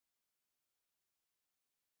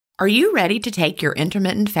Are you ready to take your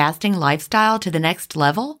intermittent fasting lifestyle to the next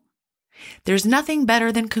level? There's nothing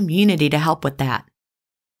better than community to help with that.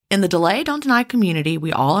 In the Delay Don't Deny community,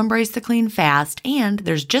 we all embrace the clean fast, and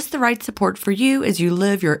there's just the right support for you as you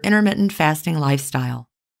live your intermittent fasting lifestyle.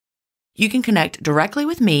 You can connect directly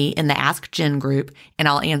with me in the Ask Jen group, and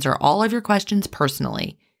I'll answer all of your questions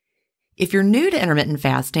personally. If you're new to intermittent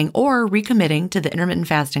fasting or recommitting to the intermittent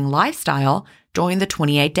fasting lifestyle, join the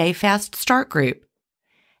 28-Day Fast Start group.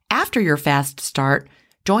 After your fast start,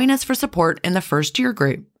 join us for support in the First Year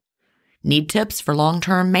group. Need tips for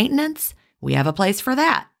long-term maintenance? We have a place for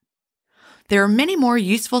that. There are many more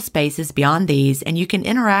useful spaces beyond these, and you can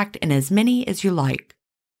interact in as many as you like.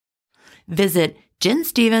 Visit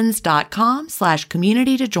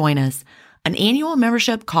jenstevens.com/community to join us. An annual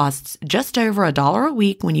membership costs just over $1 a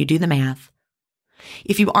week when you do the math.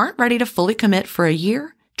 If you aren't ready to fully commit for a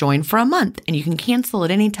year, join for a month and you can cancel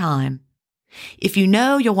at any time. If you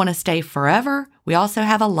know you'll want to stay forever, we also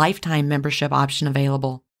have a lifetime membership option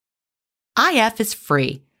available. IF is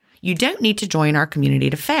free. You don't need to join our community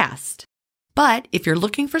to fast. But if you're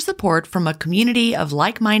looking for support from a community of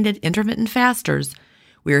like-minded intermittent fasters,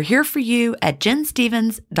 we're here for you at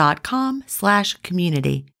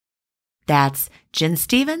jenstevens.com/community. That's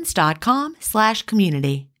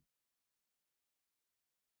jenstevens.com/community.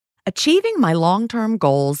 Achieving my long-term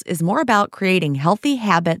goals is more about creating healthy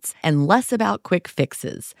habits and less about quick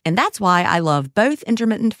fixes. And that's why I love both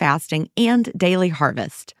intermittent fasting and Daily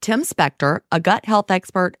Harvest. Tim Spector, a gut health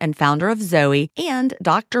expert and founder of Zoe, and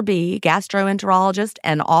Dr. B, gastroenterologist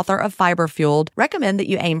and author of Fiber Fueled, recommend that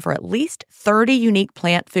you aim for at least 30 unique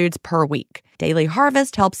plant foods per week. Daily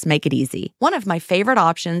Harvest helps make it easy. One of my favorite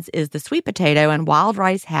options is the sweet potato and wild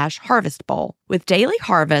rice hash harvest bowl. With Daily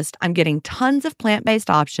Harvest, I'm getting tons of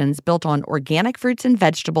plant-based options built on organic fruits and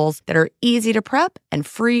vegetables that are easy to prep and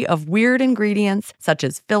free of weird ingredients such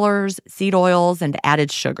as fillers, seed oils, and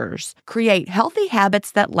added sugars. Create healthy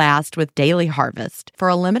habits that last with Daily Harvest. For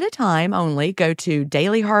a limited time only, go to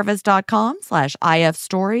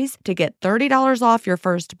dailyharvest.com/ifstories to get $30 off your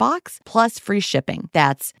first box plus free shipping.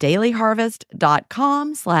 That's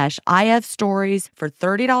dailyharvest.com/ifstories for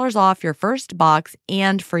 $30 off your first box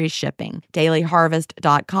and free shipping.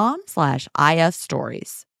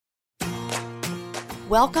 dailyharvest.com/ifstories.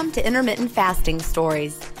 Welcome to Intermittent Fasting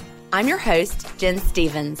Stories. I'm your host, Jen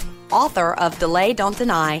Stevens, author of Delay Don't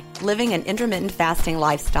Deny, Living an Intermittent Fasting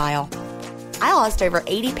Lifestyle. I lost over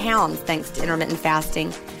 80 pounds thanks to intermittent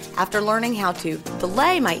fasting after learning how to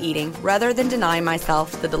delay my eating rather than deny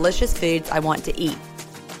myself the delicious foods I want to eat.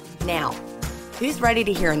 Now, who's ready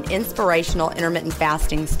to hear an inspirational intermittent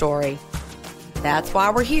fasting story? That's why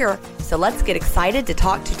we're here, so let's get excited to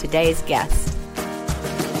talk to today's guest.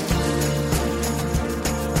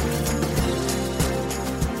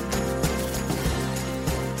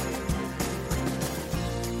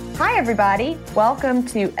 Hi, everybody. Welcome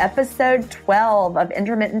to episode 12 of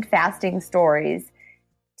Intermittent Fasting Stories.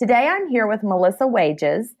 Today I'm here with Melissa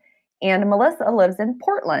Wages, and Melissa lives in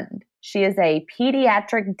Portland. She is a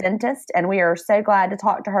pediatric dentist, and we are so glad to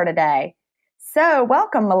talk to her today. So,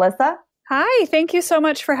 welcome, Melissa. Hi, thank you so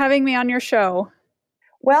much for having me on your show.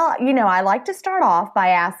 Well, I like to start off by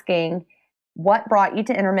asking, what brought you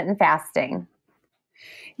to intermittent fasting?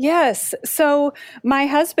 Yes. So my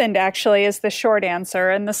husband actually is the short answer,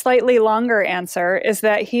 and the slightly longer answer is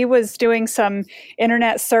that he was doing some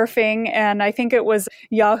internet surfing, and I think it was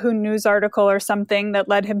Yahoo News article or something that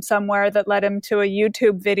led him somewhere that led him to a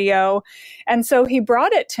YouTube video. And so he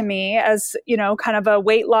brought it to me as, kind of a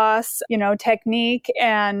weight loss, technique.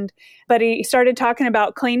 But he started talking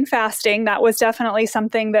about clean fasting. That was definitely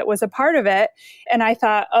something that was a part of it. And I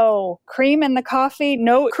thought, cream in the coffee?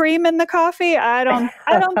 No cream in the coffee? I don't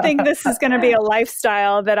think this is going to be a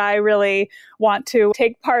lifestyle that I really want to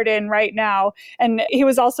take part in right now. And he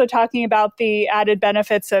was also talking about the added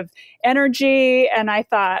benefits of energy. And I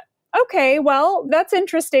thought, okay, well, that's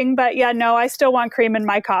interesting, but I still want cream in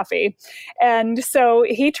my coffee. And so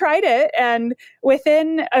he tried it, and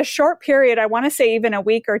within a short period, I want to say even a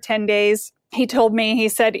week or 10 days, he told me, he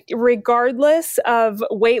said, regardless of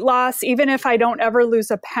weight loss, even if I don't ever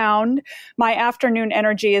lose a pound, my afternoon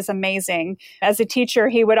energy is amazing. As a teacher,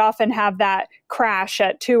 he would often have that crash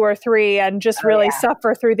at 2 or 3 and just really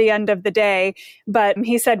suffer through the end of the day. But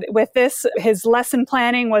he said with this, his lesson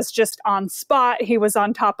planning was just on spot. He was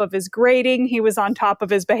on top of his grading. He was on top of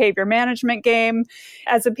his behavior management game.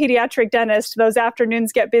 As a pediatric dentist, those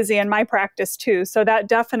afternoons get busy in my practice too. So that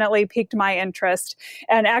definitely piqued my interest.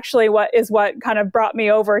 And actually what kind of brought me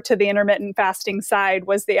over to the intermittent fasting side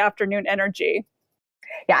was the afternoon energy.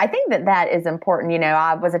 Yeah, I think that is important.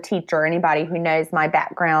 I was a teacher. Anybody who knows my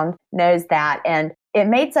background knows that. And it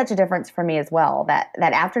made such a difference for me as well. That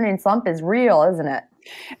afternoon slump is real, isn't it?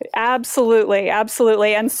 Absolutely.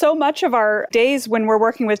 Absolutely. And so much of our days when we're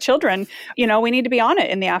working with children, we need to be on it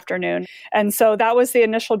in the afternoon. And so that was the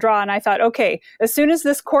initial draw. And I thought, okay, as soon as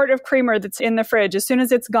this quart of creamer that's in the fridge, as soon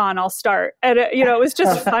as it's gone, I'll start. And, it was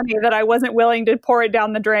just funny that I wasn't willing to pour it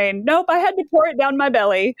down the drain. Nope, I had to pour it down my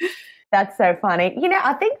belly. That's so funny.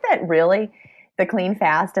 I think that really the clean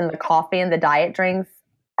fast and the coffee and the diet drinks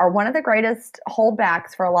are one of the greatest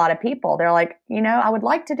holdbacks for a lot of people. They're like, I would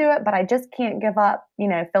like to do it, but I just can't give up,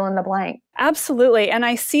 fill in the blank. Absolutely. And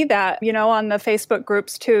I see that, on the Facebook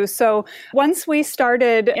groups too. So once we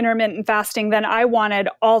started intermittent fasting, then I wanted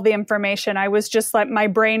all the information. I was just like, my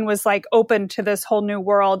brain was like open to this whole new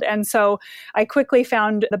world. And so I quickly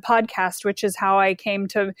found the podcast, which is how I came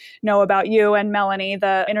to know about you and Melanie,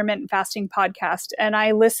 the intermittent fasting podcast. And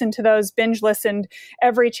I listened to those, binge listened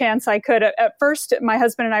every chance I could. At first, my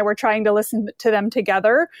husband and I were trying to listen to them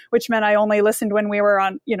together, which meant I only listened when we were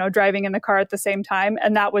on, driving in the car at the same time.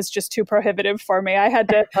 And that was just too prohibitive for me. I had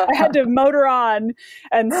to motor on.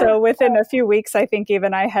 And so within a few weeks, I think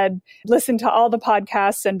even I had listened to all the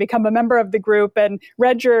podcasts and become a member of the group and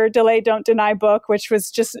read your Delay, Don't Deny book, which was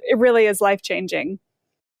just, it really is life-changing.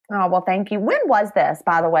 Oh, well, thank you. When was this,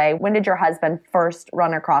 by the way? When did your husband first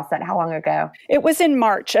run across it? How long ago? It was in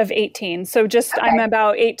March of 18. So just, okay. I'm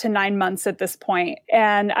about 8 to 9 months at this point.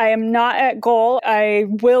 And I am not at goal. I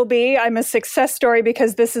will be. I'm a success story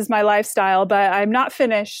because this is my lifestyle, but I'm not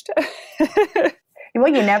finished. Well,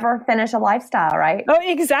 you never finish a lifestyle, right? Oh,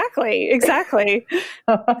 exactly.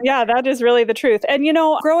 Yeah, that is really the truth. And,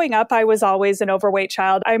 growing up, I was always an overweight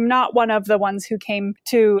child. I'm not one of the ones who came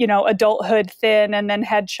to, adulthood thin and then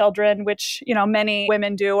had children, which, many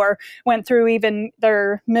women do, or went through even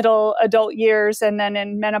their middle adult years and then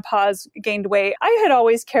in menopause gained weight. I had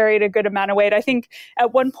always carried a good amount of weight. I think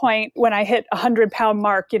at one point when I hit 100-pound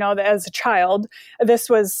mark, as a child, this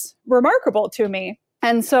was remarkable to me.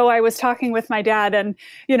 And so I was talking with my dad and,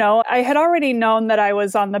 I had already known that I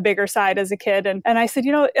was on the bigger side as a kid. And I said,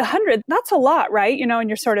 100, that's a lot, right? And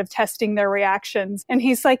you're sort of testing their reactions. And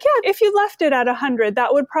he's like, yeah, if you left it at 100,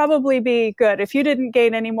 that would probably be good if you didn't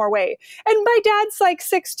gain any more weight. And my dad's like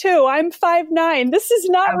 6'2", I'm 5'9". This is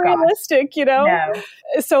not realistic, No.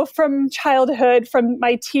 So from childhood, from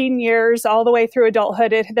my teen years all the way through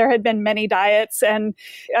adulthood, there had been many diets and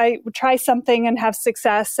I would try something and have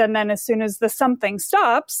success. And then as soon as the something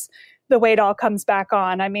stops, the weight all comes back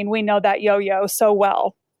on. I mean, we know that yo-yo so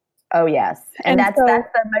well. Oh, yes. And that's the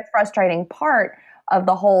most frustrating part of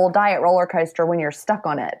the whole diet roller coaster when you're stuck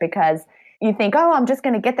on it, because you think, oh, I'm just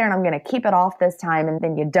going to get there and I'm going to keep it off this time. And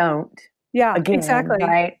then you don't. Yeah, again, exactly.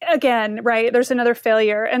 Right? Again, right. There's another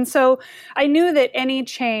failure. And so I knew that any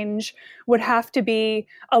change would have to be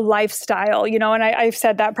a lifestyle, and I've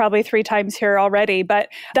said that probably 3 times here already, but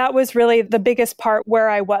that was really the biggest part where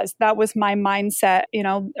I was. That was my mindset,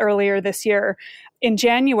 earlier this year. In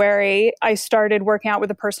January, I started working out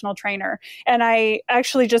with a personal trainer, and I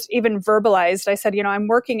actually just even verbalized, I said, I'm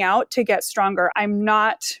working out to get stronger. I'm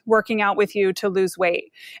not working out with you to lose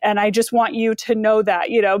weight. And I just want you to know that,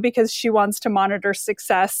 because she wants to monitor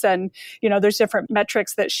success. And, there's different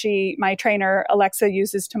metrics that my trainer, Alexa,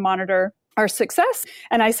 uses to monitor our success.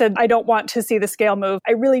 And I said, I don't want to see the scale move.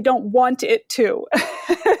 I really don't want it to,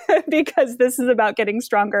 because this is about getting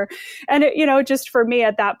stronger. And, just for me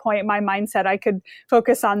at that point, my mindset, I could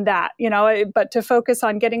focus on that, but to focus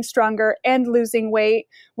on getting stronger and losing weight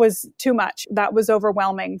was too much. That was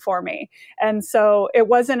overwhelming for me. And so it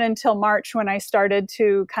wasn't until March when I started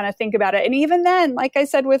to kind of think about it. And even then, like I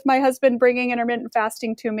said, with my husband bringing intermittent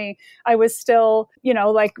fasting to me, I was still,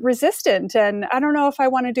 resistant. And I don't know if I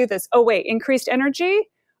want to do this. Oh, wait. Increased energy?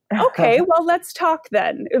 Okay, well, let's talk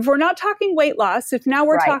then. If we're not talking weight loss, if now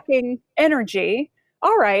we're talking energy,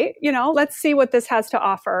 all right, let's see what this has to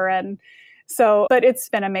offer. And so, but it's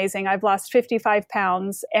been amazing. I've lost 55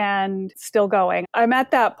 pounds and still going. I'm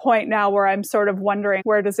at that point now where I'm sort of wondering,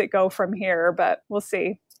 where does it go from here? But we'll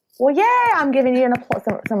see. Well, yeah, I'm giving you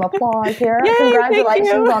some applause here. Yay,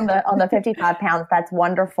 congratulations on the 55 pounds. That's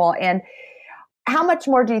wonderful. And how much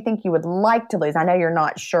more do you think you would like to lose? I know you're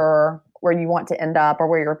not sure where you want to end up or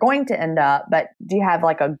where you're going to end up, but do you have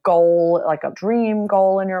like a goal, like a dream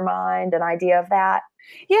goal in your mind, an idea of that?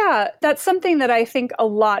 Yeah, that's something that I think a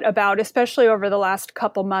lot about, especially over the last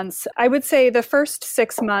couple months. I would say the first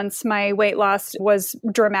 6 months, my weight loss was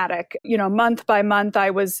dramatic. Month by month, I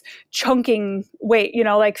was chunking weight,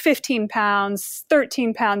 like 15 pounds,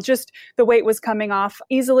 13 pounds, just the weight was coming off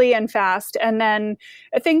easily and fast. And then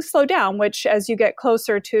things slow down, which as you get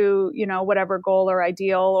closer to, whatever goal or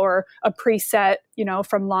ideal or a preset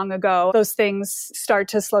from long ago, those things start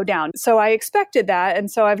to slow down. So I expected that.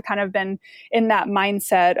 And so I've kind of been in that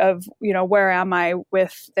mindset of, where am I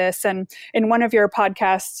with this? And in one of your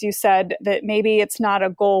podcasts, you said that maybe it's not a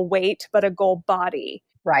goal weight, but a goal body.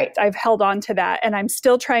 Right. I've held on to that. And I'm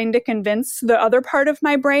still trying to convince the other part of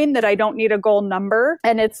my brain that I don't need a goal number.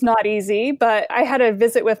 And it's not easy. But I had a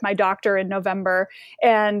visit with my doctor in November,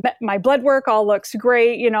 and my blood work all looks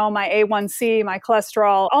great. My A1C, my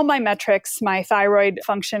cholesterol, all my metrics, my thyroid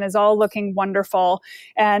function is all looking wonderful.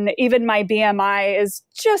 And even my BMI is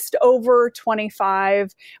just over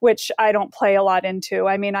 25, which I don't play a lot into.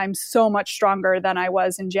 I mean, I'm so much stronger than I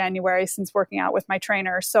was in January since working out with my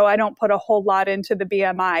trainer. So I don't put a whole lot into the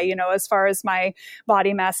BMI. As far as my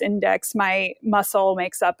body mass index, my muscle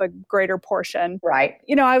makes up a greater portion. Right.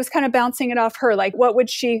 I was kind of bouncing it off her, like, what would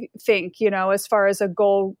she think, as far as a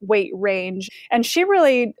goal weight range? And she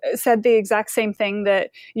really said the exact same thing that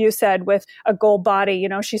you said with a goal body.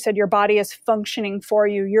 She said, your body is functioning for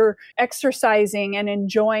you. You're exercising and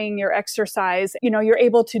enjoying your exercise. You're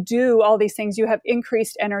able to do all these things. You have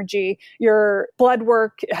increased energy. Your blood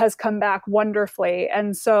work has come back wonderfully.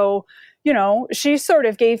 And so, she sort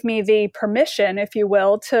of gave me the permission, if you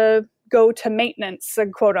will, to go to maintenance,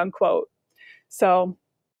 quote unquote. So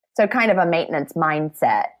kind of a maintenance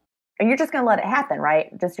mindset. And you're just going to let it happen,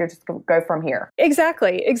 right? You're just going to go from here.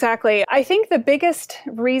 Exactly. I think the biggest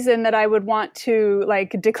reason that I would want to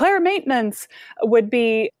declare maintenance would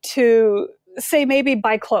be to say maybe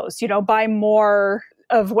buy clothes, buy more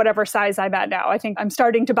of whatever size I'm at now. I think I'm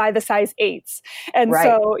starting to buy the size 8s. And right.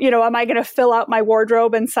 So, am I going to fill out my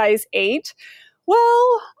wardrobe in size 8?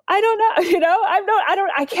 Well, I don't know.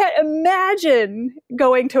 I can't imagine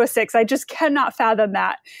going to a 6. I just cannot fathom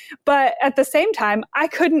that. But at the same time, I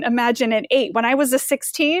couldn't imagine an 8. When I was a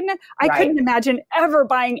 16, I right. couldn't imagine ever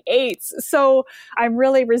buying 8s. So I'm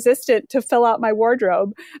really resistant to fill out my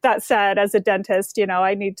wardrobe. That said, as a dentist,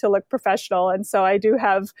 I need to look professional. And so I do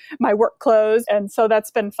have my work clothes. And so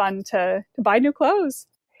that's been fun to buy new clothes.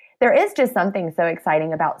 There is just something so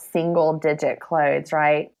exciting about single digit clothes,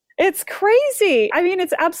 right? It's crazy. I mean,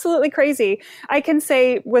 it's absolutely crazy. I can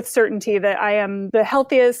say with certainty that I am the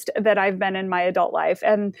healthiest that I've been in my adult life.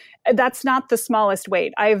 And that's not the smallest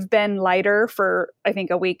weight. I've been lighter for, I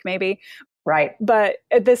think, a week maybe. Right. But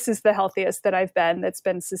this is the healthiest that I've been that's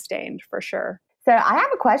been sustained for sure. So I have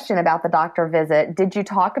a question about the doctor visit. Did you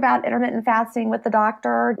talk about intermittent fasting with the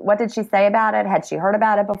doctor? What did she say about it? Had she heard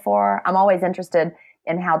about it before? I'm always interested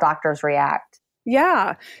in how doctors react.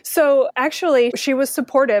 Yeah. So actually, she was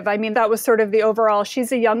supportive. I mean, that was sort of the overall.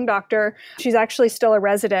 She's a young doctor. She's actually still a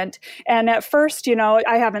resident. And at first,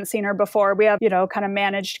 I haven't seen her before. We have, kind of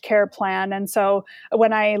managed care plan. And so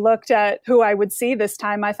when I looked at who I would see this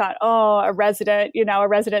time, I thought, a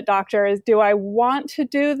resident doctor. Do I want to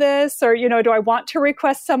do this? Or, do I want to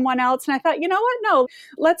request someone else? And I thought, you know what? No,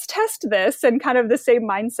 let's test this, and kind of the same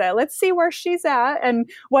mindset. Let's see where she's at and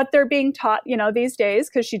what they're being taught, these days,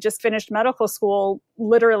 because she just finished medical school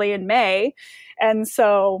literally in May. And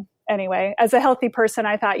so anyway, as a healthy person,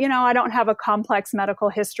 I thought, I don't have a complex medical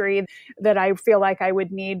history that I feel like I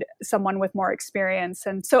would need someone with more experience.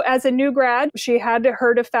 And so as a new grad, she had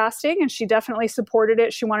heard of fasting and she definitely supported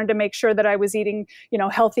it. She wanted to make sure that I was eating,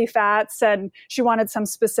 healthy fats, and she wanted some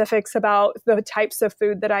specifics about the types of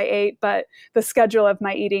food that I ate, but the schedule of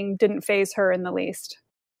my eating didn't faze her in the least.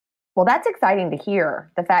 Well, that's exciting to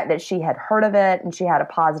hear, the fact that she had heard of it and she had a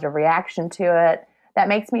positive reaction to it. That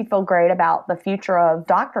makes me feel great about the future of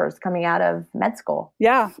doctors coming out of med school.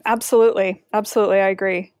 Yeah, absolutely. Absolutely. I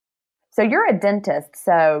agree. So you're a dentist,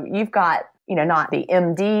 so you've got, not the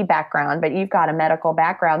MD background, but you've got a medical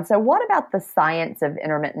background. So what about the science of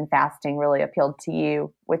intermittent fasting really appealed to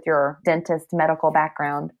you with your dentist medical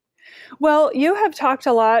background? Well, you have talked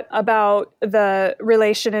a lot about the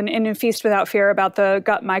relation in Feast Without Fear about the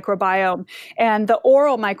gut microbiome, and the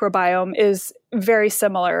oral microbiome is very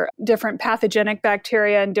similar, different pathogenic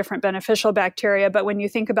bacteria and different beneficial bacteria. But when you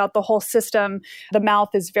think about the whole system, the mouth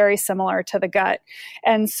is very similar to the gut.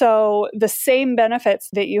 And so the same benefits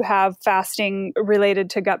that you have fasting related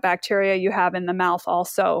to gut bacteria, you have in the mouth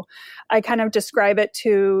also. I kind of describe it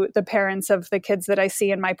to the parents of the kids that I see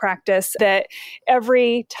in my practice that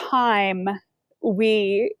every time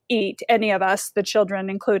we eat, any of us, the children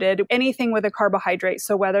included, anything with a carbohydrate.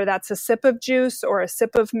 So whether that's a sip of juice or a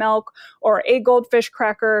sip of milk or a goldfish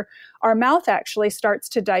cracker, our mouth actually starts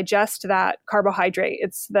to digest that carbohydrate.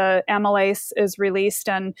 It's the amylase is released,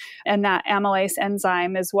 and that amylase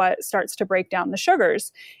enzyme is what starts to break down the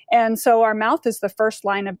sugars. And so our mouth is the first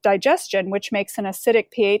line of digestion, which makes an acidic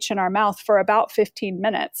pH in our mouth for about 15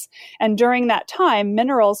 minutes. And during that time,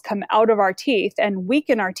 minerals come out of our teeth and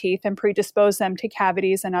weaken our teeth and predispose them them to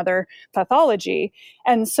cavities and other pathology.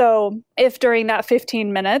 And so if during that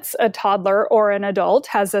 15 minutes, a toddler or an adult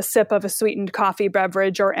has a sip of a sweetened coffee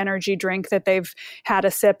beverage or energy drink that they've had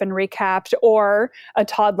a sip and recapped, or a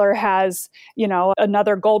toddler has,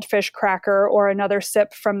 another goldfish cracker or another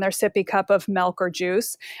sip from their sippy cup of milk or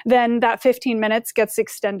juice, then that 15 minutes gets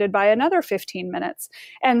extended by another 15 minutes.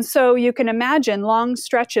 And so you can imagine long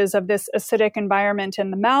stretches of this acidic environment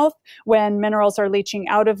in the mouth when minerals are leaching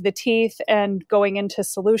out of the teeth and going into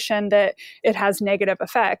solution, that it has negative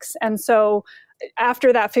effects. And so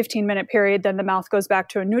after that 15-minute period, then the mouth goes back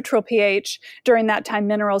to a neutral pH. During that time,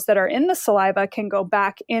 minerals that are in the saliva can go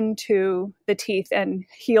back into the teeth and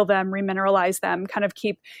heal them, remineralize them, kind of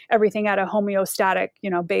keep everything at a homeostatic,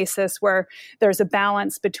 basis where there's a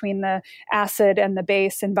balance between the acid and the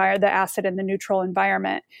base the acid and the neutral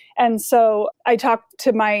environment. And so I talked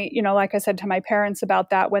to my, like I said, to my parents about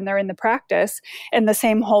that when they're in the practice. And the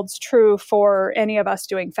same holds true for any of us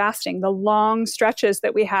doing fasting. The long stretches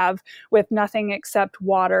that we have with nothing except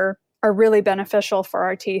water are really beneficial for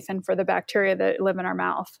our teeth and for the bacteria that live in our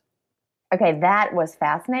mouth. Okay, that was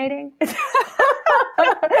fascinating.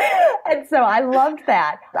 And so I loved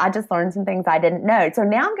that. I just learned some things I didn't know. So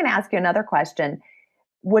now I'm going to ask you another question.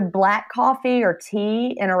 Would black coffee or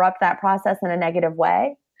tea interrupt that process in a negative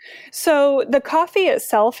way? So the coffee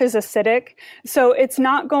itself is acidic, so it's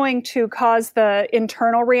not going to cause the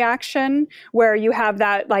internal reaction where you have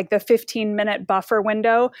that like the 15-minute buffer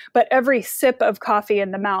window, but every sip of coffee in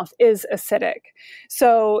the mouth is acidic.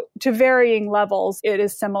 So to varying levels, it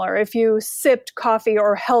is similar. If you sipped coffee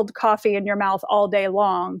or held coffee in your mouth all day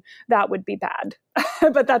long, that would be bad,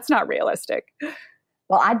 but that's not realistic.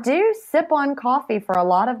 Well, I do sip on coffee for a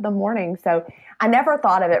lot of the morning, so I never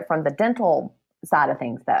thought of it from the dental side of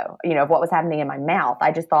things, though, of what was happening in my mouth.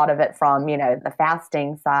 I just thought of it from, the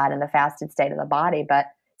fasting side and the fasted state of the body. But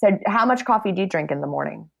so how much coffee do you drink in the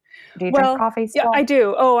morning? Do you drink coffee still? Yeah, I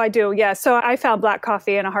do. Oh, I do. Yeah. So I found black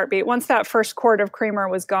coffee in a heartbeat. Once that first quart of creamer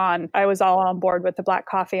was gone, I was all on board with the black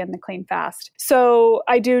coffee and the clean fast. So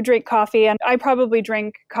I do drink coffee, and I probably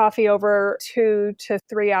drink coffee over 2 to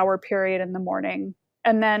 3 hour period in the morning.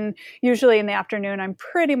 And then usually in the afternoon, I'm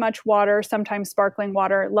pretty much water, sometimes sparkling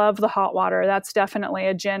water. Love the hot water. That's definitely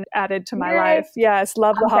a gin added to my life. Yes,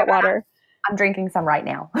 love the hot water. I'm drinking some right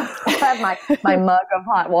now. I have my mug of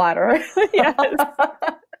hot water. Yes.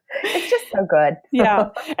 It's just so good. Yeah.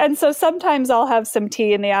 And so sometimes I'll have some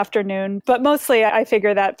tea in the afternoon, but mostly I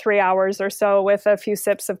figure that 3 hours or so with a few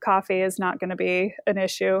sips of coffee is not going to be an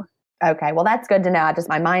issue. Okay. Well, that's good to know.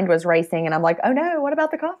 My mind was racing and I'm like, oh no, what about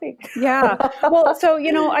the coffee? Yeah. Well, so,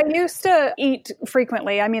 I used to eat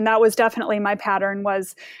frequently. I mean, that was definitely my pattern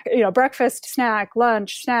was, breakfast, snack,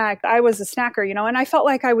 lunch, snack. I was a snacker, and I felt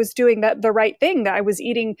like I was doing the right thing, that I was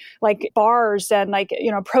eating like bars and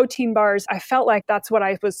protein bars. I felt like that's what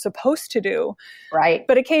I was supposed to do. Right.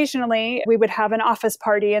 But occasionally we would have an office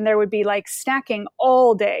party and there would be like snacking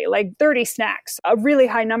all day, like 30 snacks, a really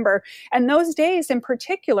high number. And those days in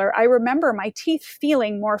particular, I remember my teeth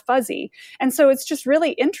feeling more fuzzy. And so it's just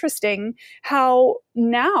really interesting how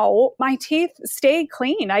now my teeth stay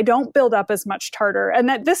clean. I don't build up as much tartar. And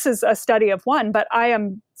that this is a study of one, but I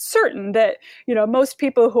am certain that, most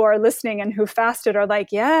people who are listening and who fasted are like,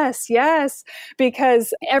 yes,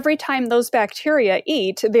 because every time those bacteria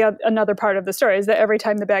eat, another part of the story is that every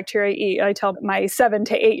time the bacteria eat, I tell my 7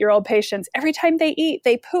 to 8 year old patients, every time they eat,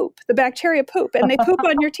 they poop. The bacteria poop and they poop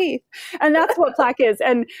on your teeth. And that's what plaque is.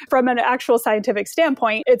 And from an actual scientific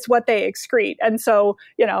standpoint, it's what they excrete. And so,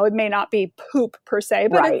 it may not be poop per se,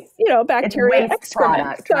 but right. It's, bacteria it's excrement.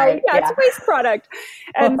 Product, so right? It's a waste product.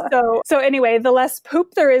 And so anyway, the less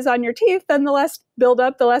poop there is on your teeth, then the less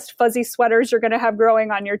buildup, the less fuzzy sweaters you're going to have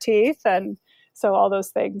growing on your teeth. And so all those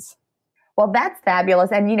things. Well, that's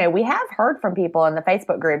fabulous. And, we have heard from people in the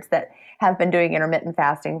Facebook groups that have been doing intermittent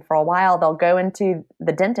fasting for a while. They'll go into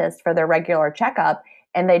the dentist for their regular checkup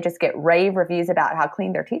and they just get rave reviews about how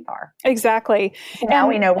clean their teeth are. Exactly. So now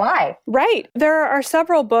we know why. Right. There are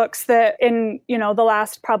several books that in, the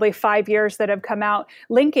last probably 5 years that have come out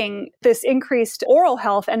linking this increased oral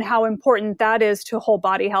health and how important that is to whole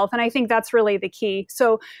body health. And I think that's really the key.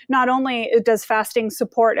 So not only does fasting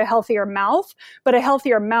support a healthier mouth, but a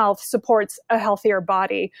healthier mouth supports a healthier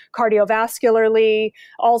body. Cardiovascularly,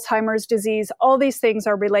 Alzheimer's disease, all these things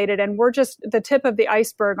are related. And we're just the tip of the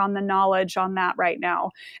iceberg on the knowledge on that right now.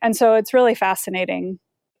 And so it's really fascinating.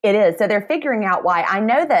 It is. So they're figuring out why. I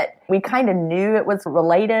know that we kind of knew it was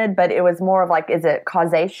related, but it was more of like, is it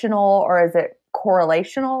causational or is it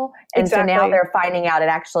correlational? And Exactly. So now they're finding out it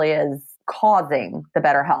actually is causing the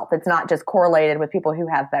better health. It's not just correlated with people who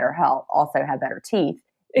have better health, also have better teeth.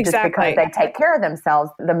 Exactly. Just because they take care of themselves.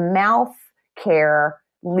 The mouth care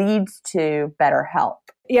leads to better health.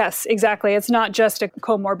 Yes, exactly. It's not just a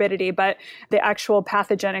comorbidity, but the actual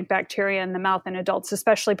pathogenic bacteria in the mouth in adults,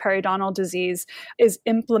 especially periodontal disease, is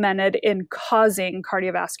implemented in causing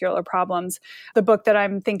cardiovascular problems. The book that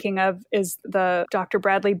I'm thinking of is the Dr.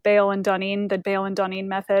 Bradley Bale and Dunning, the Bale and Dunning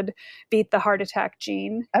method, Beat the Heart Attack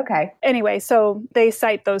Gene. Okay. Anyway, so they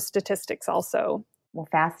cite those statistics also. Well,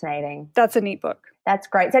 fascinating. That's a neat book. That's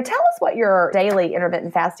great. So tell us what your daily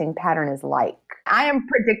intermittent fasting pattern is like. I am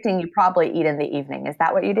predicting you probably eat in the evening. Is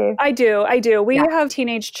that what you do? I do. We have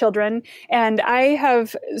teenage children, and I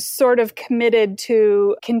have sort of committed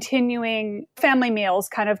to continuing family meals,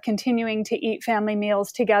 kind of continuing to eat family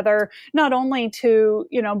meals together, not only to,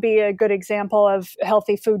 be a good example of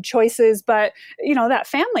healthy food choices, but, that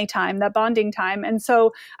family time, that bonding time. And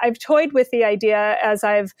so I've toyed with the idea, as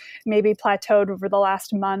I've maybe plateaued over the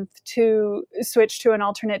last month, to switch to an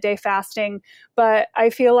alternate day fasting. But I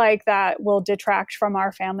feel like that will detract from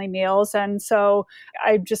our family meals. And so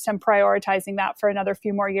I just am prioritizing that for another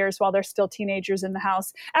few more years while they're still teenagers in the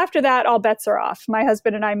house. After that, all bets are off. My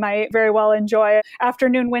husband and I might very well enjoy an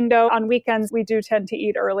afternoon window. On weekends, we do tend to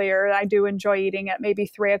eat earlier. I do enjoy eating at maybe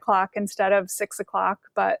 3 o'clock instead of 6 o'clock.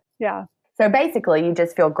 But yeah. So basically, you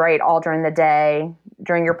just feel great all during the day,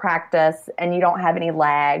 during your practice, and you don't have any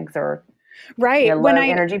lags or low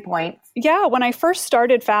energy points. Yeah, when I first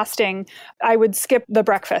started fasting, I would skip the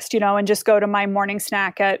breakfast, and just go to my morning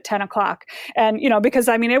snack at 10 o'clock. And, because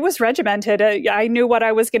it was regimented. I knew what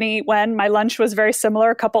I was going to eat when. My lunch was very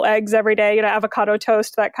similar, a couple eggs every day, avocado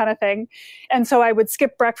toast, that kind of thing. And so I would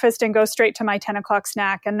skip breakfast and go straight to my 10 o'clock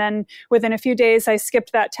snack. And then within a few days, I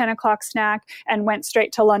skipped that 10 o'clock snack and went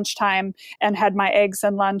straight to lunchtime and had my eggs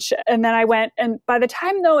and lunch. And then I went, and by the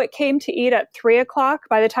time though it came to eat at 3 o'clock,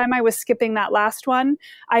 by the time I was skipping that last one,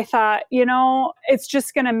 I thought, it's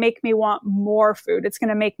just going to make me want more food. It's going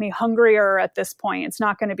to make me hungrier at this point. It's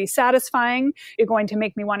not going to be satisfying. It's going to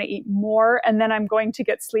make me want to eat more, and then I'm going to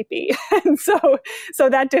get sleepy. And so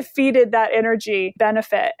that defeated that energy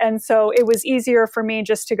benefit. And so it was easier for me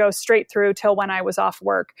just to go straight through till when I was off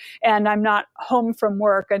work. And I'm not home from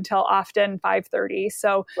work until often 5:30.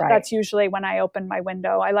 So That's usually when I open my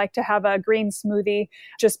window. I like to have a green smoothie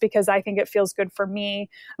just because I think it feels good for me.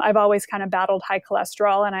 I've always kind of battled high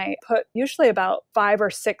cholesterol, and I put usually about 5 or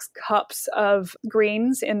 6 cups of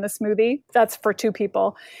greens in the smoothie. That's for 2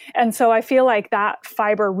 people. And so I feel like that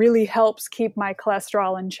fiber really helps keep my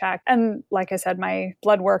cholesterol in check. And like I said, my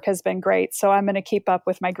blood work has been great. So I'm going to keep up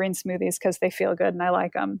with my green smoothies because they feel good and I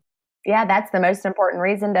like them. Yeah, that's the most important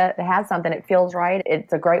reason to have something. It feels right.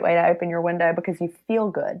 It's a great way to open your window because you feel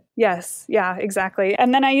good. Yes. Yeah, exactly.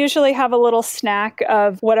 And then I usually have a little snack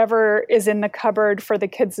of whatever is in the cupboard for the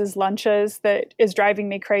kids' lunches that is driving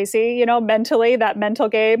me crazy, mentally, that mental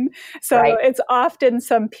game. So It's often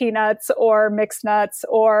some peanuts or mixed nuts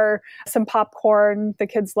or some popcorn. The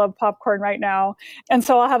kids love popcorn right now. And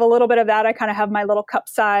so I'll have a little bit of that. I kind of have my little cup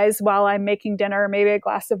size while I'm making dinner, maybe a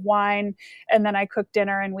glass of wine, and then I cook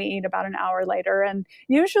dinner and we eat about an hour later. And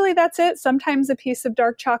usually that's it. Sometimes a piece of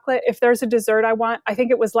dark chocolate. If there's a dessert I want, I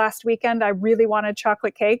think it was last weekend, I really wanted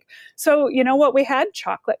chocolate cake. So you know what? We had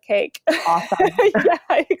chocolate cake. Awesome.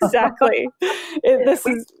 Yeah, exactly.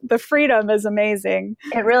 The freedom is amazing.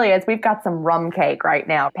 It really is. We've got some rum cake right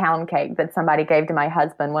now, pound cake that somebody gave to my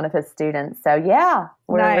husband, one of his students. So yeah,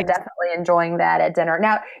 we're definitely enjoying that at dinner.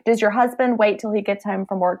 Now, does your husband wait till he gets home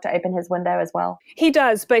from work to open his window as well? He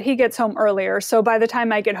does, but he gets home earlier. So by the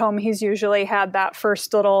time I get home, he's usually had that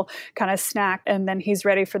first little kind of snack, and then he's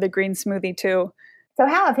ready for the green smoothie too. So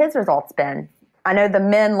how have his results been? I know the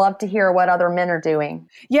men love to hear what other men are doing.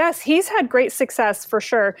 Yes, he's had great success for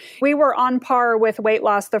sure. We were on par with weight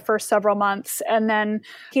loss the first several months, and then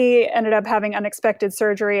he ended up having unexpected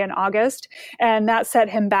surgery in August, and that set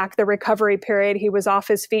him back the recovery period. He was off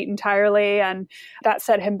his feet entirely, and that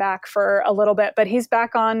set him back for a little bit. But he's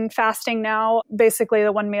back on fasting now, basically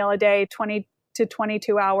the 1 meal a day, 20 to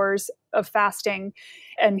 22 hours of fasting,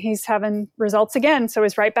 and he's having results again. So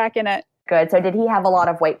he's right back in it. Good. So did he have a lot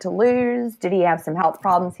of weight to lose? Did he have some health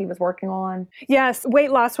problems he was working on? Yes, weight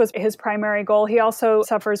loss was his primary goal. He also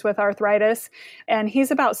suffers with arthritis, and he's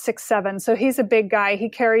about 6'7", so he's a big guy. He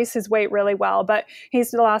carries his weight really well, but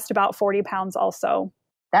he's lost about 40 pounds also.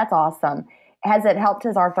 That's awesome. Has it helped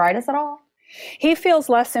his arthritis at all? He feels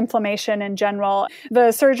less inflammation in general.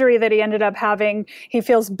 The surgery that he ended up having, he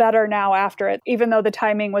feels better now after it, even though the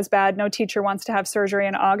timing was bad. No teacher wants to have surgery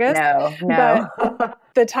in August. No. But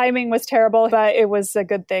the timing was terrible, but it was a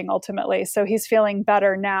good thing ultimately. So he's feeling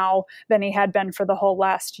better now than he had been for the whole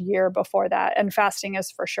last year before that. And fasting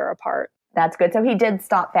is for sure a part. That's good. So he did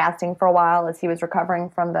stop fasting for a while as he was recovering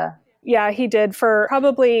from the Yeah, he did for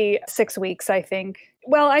probably 6 weeks, I think.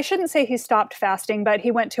 Well, I shouldn't say he stopped fasting, but he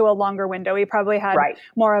went to a longer window. He probably had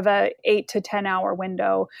more of a 8 to 10 hour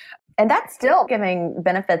window. And that's still giving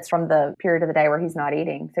benefits from the period of the day where he's not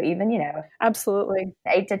eating. So even, Absolutely.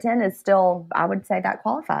 8 to 10 is still, I would say that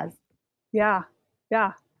qualifies. Yeah.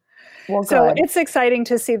 Yeah. Well, so good. It's exciting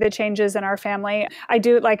to see the changes in our family. I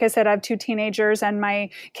do, like I said, I have 2 teenagers and my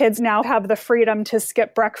kids now have the freedom to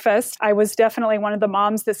skip breakfast. I was definitely one of the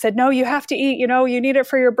moms that said, no, you have to eat, you need it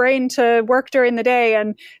for your brain to work during the day.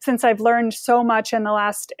 And since I've learned so much in the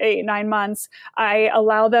last 8-9 months, I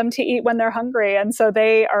allow them to eat when they're hungry. And so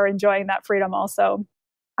they are enjoying that freedom also.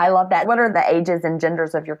 I love that. What are the ages and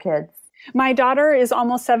genders of your kids? My daughter is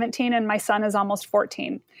almost 17 and my son is almost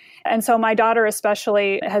 14. And so my daughter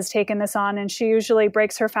especially has taken this on, and she usually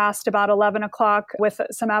breaks her fast about 11 o'clock with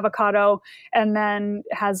some avocado and then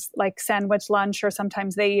has like sandwich lunch, or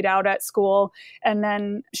sometimes they eat out at school. And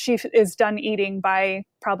then she is done eating by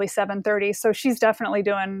probably 7:30. So she's definitely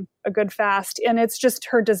doing a good fast. And it's just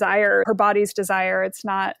her desire, her body's desire. It's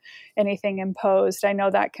not anything imposed. I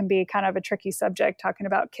know that can be kind of a tricky subject, talking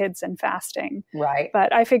about kids and fasting. Right.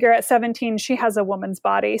 But I figure at 17, she has a woman's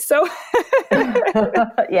body. So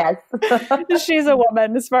yes, she's a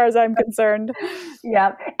woman as far as I'm concerned.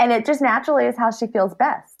 Yep. And it just naturally is how she feels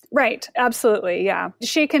best. Right. Absolutely. Yeah.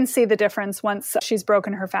 She can see the difference once she's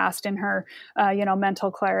broken her fast in her,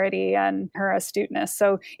 mental clarity and her astuteness.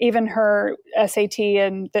 So even her SAT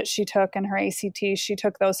and that she took and her ACT, she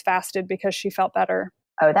took those fasted because she felt better.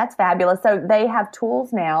 Oh, that's fabulous. So they have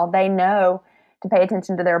tools now. They know to pay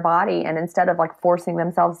attention to their body. And instead of like forcing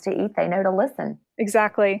themselves to eat, they know to listen.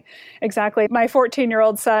 Exactly. My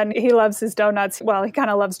 14-year-old son, he loves his donuts. Well, he kind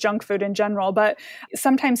of loves junk food in general, but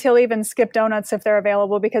sometimes he'll even skip donuts if they're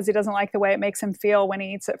available because he doesn't like the way it makes him feel when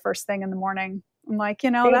he eats it first thing in the morning. I'm like,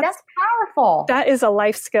 that's powerful. That is a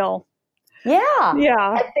life skill. Yeah.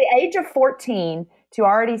 Yeah. At the age of 14, to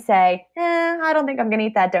already say, I don't think I'm going to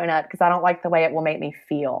eat that donut because I don't like the way it will make me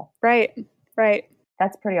feel. Right.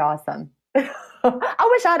 That's pretty awesome. I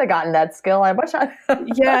wish I'd have gotten that skill.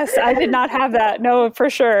 Yes, I did not have that. No, for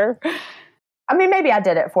sure. I mean, maybe I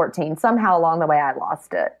did at 14. Somehow along the way, I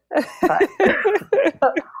lost it. But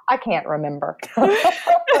I can't remember.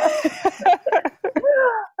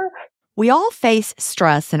 We all face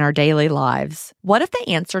stress in our daily lives. What if the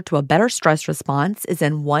answer to a better stress response is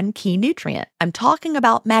in one key nutrient? I'm talking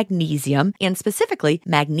about magnesium, and specifically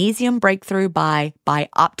Magnesium Breakthrough by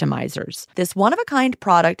Bioptimizers. This one-of-a-kind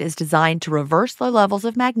product is designed to reverse low levels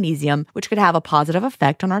of magnesium, which could have a positive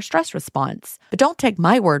effect on our stress response. But don't take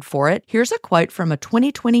my word for it. Here's a quote from a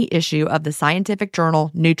 2020 issue of the scientific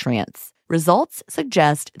journal Nutrients. Results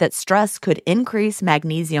suggest that stress could increase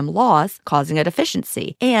magnesium loss, causing a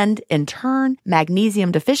deficiency, and in turn,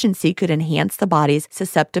 magnesium deficiency could enhance the body's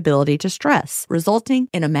susceptibility to stress, resulting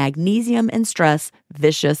in a magnesium and stress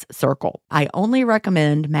vicious circle. I only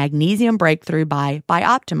recommend Magnesium Breakthrough by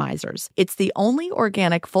Bioptimizers. It's the only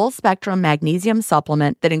organic full-spectrum magnesium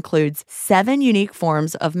supplement that includes 7 unique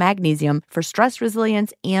forms of magnesium for stress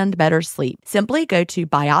resilience and better sleep. Simply go to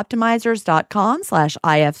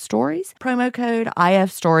bioptimizers.com/ifstories, promo code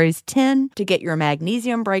IFStories10 to get your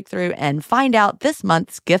Magnesium Breakthrough and find out this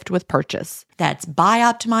month's gift with purchase. That's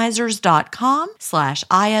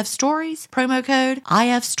bioptimizers.com/IFstories, promo code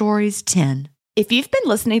IFStories10. If you've been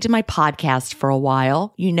listening to my podcast for a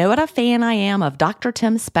while, you know what a fan I am of Dr.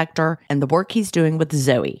 Tim Spector and the work he's doing with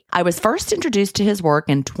Zoe. I was first introduced to his work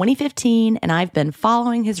in 2015, and I've been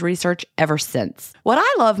following his research ever since. What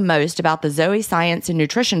I love most about the Zoe Science and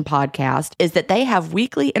Nutrition podcast is that they have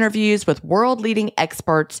weekly interviews with world-leading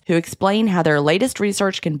experts who explain how their latest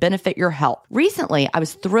research can benefit your health. Recently, I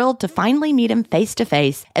was thrilled to finally meet him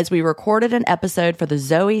face-to-face as we recorded an episode for the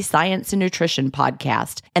Zoe Science and Nutrition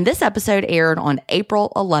podcast, and this episode aired on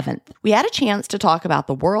April 11th. We had a chance to talk about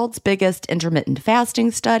the world's biggest intermittent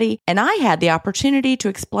fasting study, and I had the opportunity to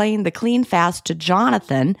explain the clean fast to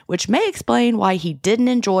Jonathan, which may explain why he didn't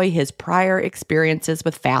enjoy his prior experiences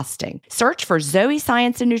with fasting. Search for Zoe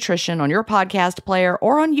Science and Nutrition on your podcast player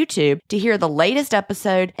or on YouTube to hear the latest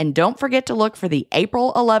episode, and don't forget to look for the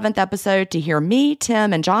April 11th episode to hear me,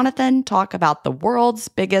 Tim, and Jonathan talk about the world's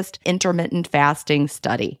biggest intermittent fasting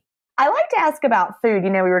study. I like to ask about food. We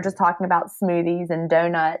were just talking about smoothies and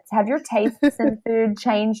donuts. Have your tastes in food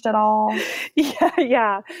changed at all?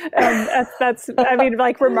 Yeah. That's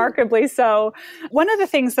remarkably so. One of the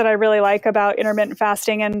things that I really like about intermittent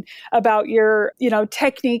fasting and about your,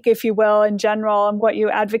 technique, if you will, in general, and what you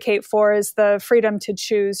advocate for is the freedom to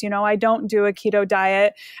choose. I don't do a keto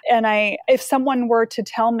diet. And if someone were to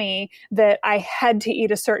tell me that I had to eat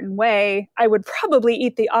a certain way, I would probably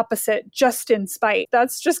eat the opposite just in spite.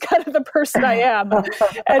 That's just kind of the person I am.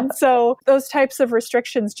 And so those types of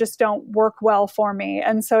restrictions just don't work well for me.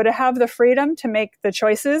 And so to have the freedom to make the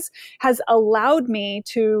choices has allowed me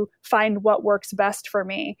to find what works best for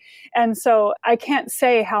me. And so I can't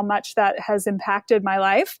say how much that has impacted my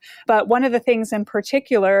life. But one of the things in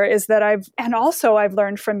particular is that I've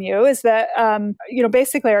learned from you is that,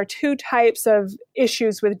 basically there are two types of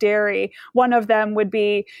issues with dairy. One of them would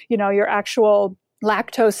be, your actual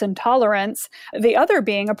lactose intolerance. The other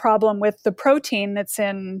being a problem with the protein that's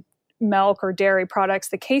in milk or dairy products,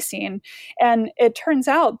 the casein. And it turns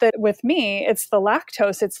out that with me, it's the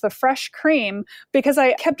lactose, it's the fresh cream, because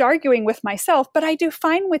I kept arguing with myself, but I do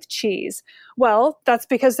fine with cheese. Well, that's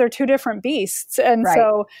because they're two different beasts. And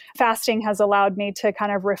so fasting has allowed me to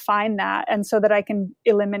kind of refine that, and so that I can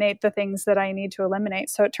eliminate the things that I need to eliminate.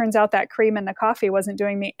 So it turns out that cream in the coffee wasn't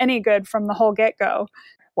doing me any good from the whole get-go.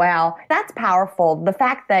 Wow, that's powerful. The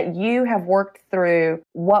fact that you have worked through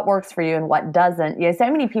what works for you and what doesn't. So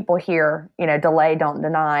many people hear, Delay, Don't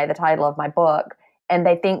Deny, the title of my book, and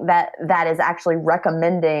they think that that is actually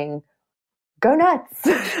recommending go nuts.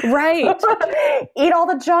 Right. Eat all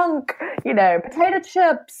the junk, potato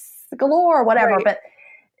chips galore, whatever. Right. But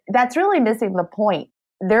that's really missing the point.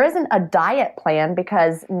 There isn't a diet plan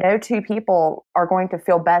because no two people are going to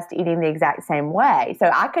feel best eating the exact same way.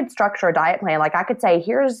 So I could structure a diet plan. Like I could say,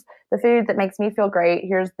 here's the food that makes me feel great.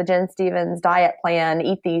 Here's the Jen Stevens diet plan.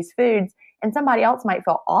 Eat these foods. And somebody else might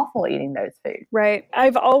feel awful eating those foods. Right.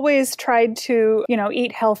 I've always tried to,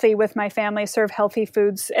 eat healthy with my family, serve healthy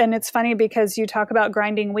foods. And it's funny because you talk about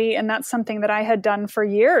grinding wheat, and that's something that I had done for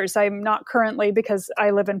years. I'm not currently, because I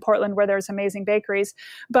live in Portland where there's amazing bakeries,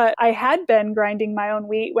 but I had been grinding my own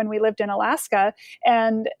wheat when we lived in Alaska.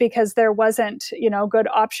 And because there wasn't, good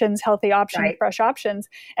options, healthy options, fresh options.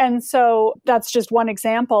 And so that's just one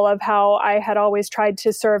example of how I had always tried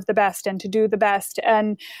to serve the best and to do the best.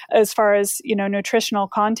 And as far as nutritional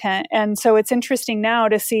content. And so it's interesting now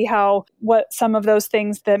to see what some of those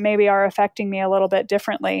things that maybe are affecting me a little bit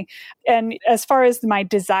differently. And as far as my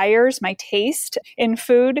desires, my taste in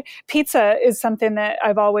food, pizza is something that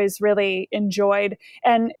I've always really enjoyed.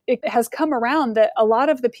 And it has come around that a lot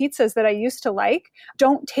of the pizzas that I used to like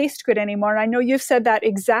don't taste good anymore. And I know you've said that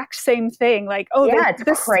exact same thing, like,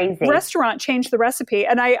 this crazy restaurant changed the recipe.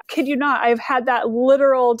 And I kid you not, I've had that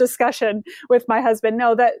literal discussion with my husband.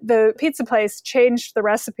 No, that the pizza place changed the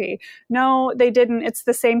recipe. No, they didn't. It's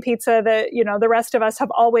the same pizza that, the rest of us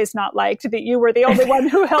have always not liked, that you were the only one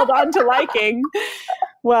who held on to liking.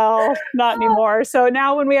 Well, not anymore. So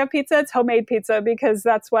now when we have pizza, it's homemade pizza because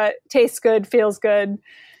that's what tastes good, feels good.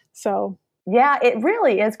 So yeah, it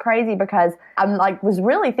really is crazy because I'm was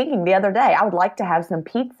really thinking the other day, I would like to have some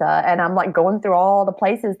pizza, and I'm going through all the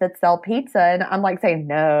places that sell pizza, and I'm saying,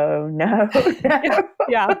 no.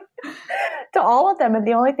 Yeah. To all of them. And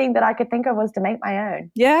the only thing that I could think of was to make my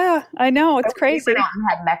own. Yeah, I know. It's crazy. I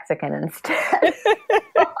had Mexican instead.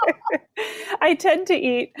 I tend to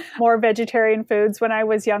eat more vegetarian foods. When I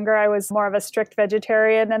was younger, I was more of a strict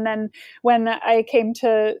vegetarian. And then when I came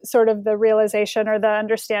to sort of the realization or the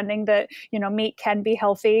understanding that, meat can be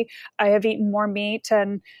healthy, I have eaten more meat.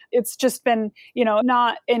 And it's just been,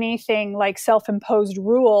 not anything like self-imposed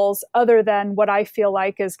rules other than what I feel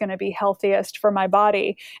like is going to be healthiest for my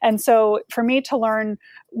body. And so for me to learn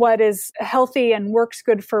what is healthy and works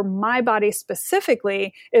good for my body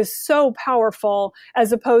specifically is so powerful,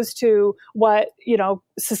 as opposed to what,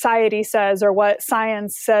 society says or what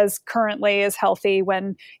science says currently is healthy,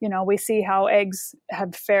 when, we see how eggs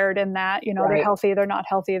have fared in that, they're healthy, they're not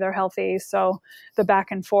healthy, they're healthy. So the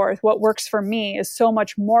back and forth, what works for me is so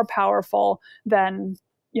much more powerful than,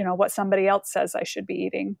 what somebody else says I should be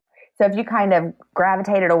eating. So have you kind of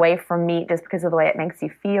gravitated away from meat just because of the way it makes you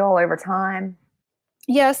feel over time?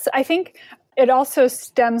 Yes, I think it also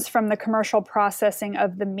stems from the commercial processing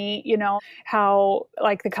of the meat, how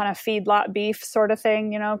like the kind of feedlot beef sort of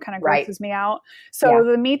thing, kind of grosses me out. So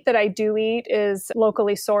the meat that I do eat is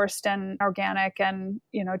locally sourced and organic and,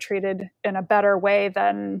 treated in a better way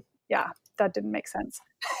than, that didn't make sense.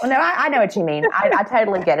 Well, no, I know what you mean. I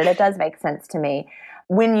totally get it. It does make sense to me.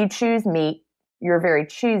 When you choose meat, you're very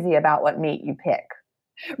choosy about what meat you pick.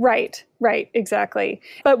 Right, exactly.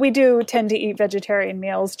 But we do tend to eat vegetarian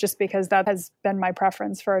meals just because that has been my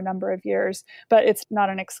preference for a number of years, but it's not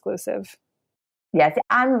an exclusive. Yes,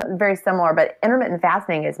 I'm very similar, but intermittent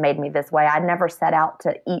fasting has made me this way. I never set out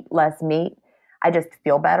to eat less meat. I just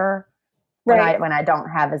feel better when I don't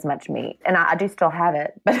have as much meat. And I do still have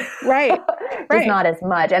it, but just not as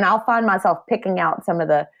much. And I'll find myself picking out some of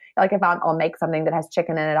the, Like if I'll make something that has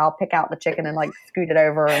chicken in it, I'll pick out the chicken and like scoot it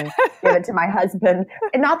over and give it to my husband.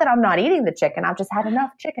 And not that I'm not eating the chicken. I've just had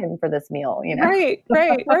enough chicken for this meal, you know? Right.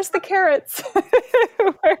 Where's the carrots?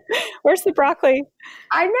 Where's the broccoli?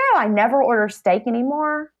 I know. I never order steak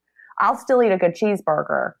anymore. I'll still eat a good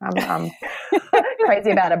cheeseburger. I'm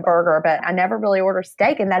crazy about a burger, but I never really order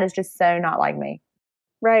steak, and that is just so not like me.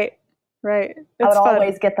 Right. I would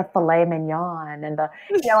always get the filet mignon and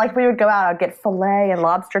like we would go out, I'd get filet and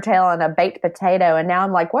lobster tail and a baked potato. And now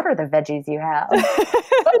I'm like, what are the veggies you have?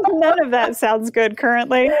 None of that sounds good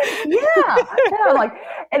currently. Yeah. Like,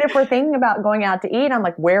 and if we're thinking about going out to eat, I'm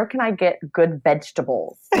like, where can I get good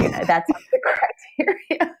vegetables? That's the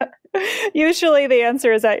criteria. Usually the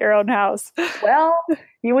answer is at your own house. Well,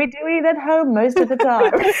 we do eat at home most of the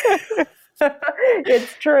time.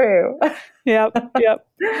 It's true. Yep.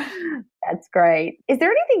 That's great. Is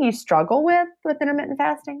there anything you struggle with intermittent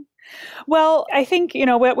fasting? Well, I think,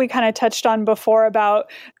 what we kind of touched on before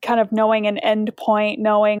about kind of knowing an end point,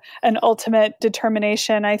 knowing an ultimate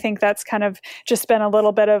determination. I think that's kind of just been a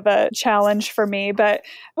little bit of a challenge for me, but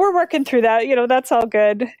we're working through that. That's all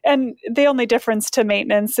good. And the only difference to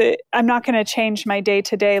maintenance, I'm not going to change my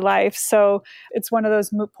day-to-day life. So it's one of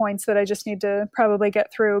those moot points that I just need to probably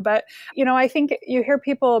get through. But, I think you hear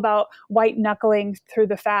people about white knuckling through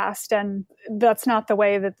the fast, and that's not the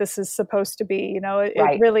way that this is supposed to be.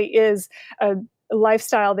 It really is a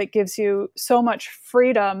lifestyle that gives you so much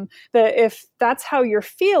freedom that if that's how you're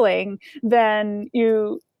feeling, then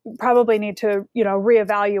you probably need to,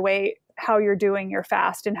 reevaluate how you're doing your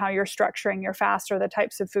fast and how you're structuring your fast, or the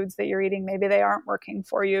types of foods that you're eating. Maybe they aren't working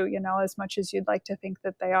for you, as much as you'd like to think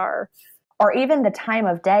that they are. Or even the time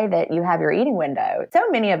of day that you have your eating window. So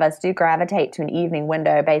many of us do gravitate to an evening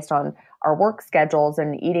window based on our work schedules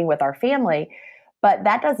and eating with our family, but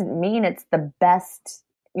that doesn't mean it's the best,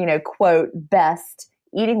 quote, best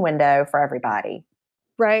eating window for everybody.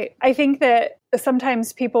 Right. I think that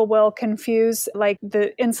sometimes people will confuse like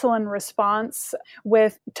the insulin response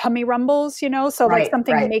with tummy rumbles, so like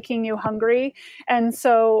something making you hungry. And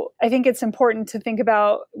so I think it's important to think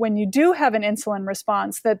about when you do have an insulin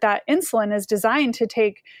response, that insulin is designed to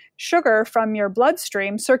take sugar from your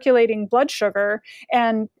bloodstream, circulating blood sugar,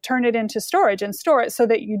 and turn it into storage and store it so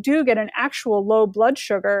that you do get an actual low blood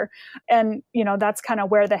sugar. And, that's kind of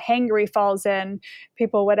where the hangry falls in.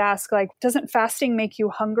 People would ask, like, doesn't fasting make you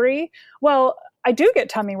hungry? Well, I do get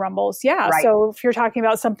tummy rumbles. Yeah. Right. So if you're talking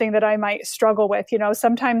about something that I might struggle with,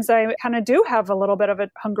 sometimes I kind of do have a little bit of a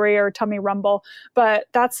hungry or tummy rumble, but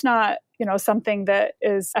that's not, something that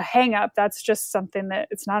is a hang up. That's just something that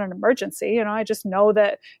it's not an emergency. I just know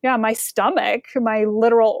that, my stomach, my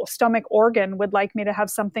literal stomach organ would like me to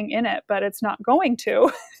have something in it, but it's not going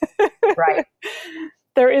to. Right.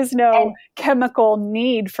 There is no chemical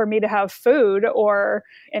need for me to have food or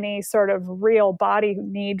any sort of real body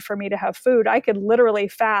need for me to have food. I could literally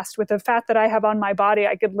fast with the fat that I have on my body.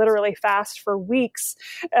 I could literally fast for weeks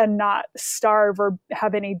and not starve or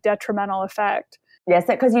have any detrimental effect. Yes,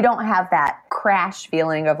 because you don't have that crash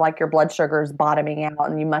feeling of like your blood sugar is bottoming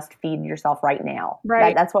out and you must feed yourself right now.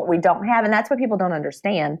 Right. That's what we don't have. And that's what people don't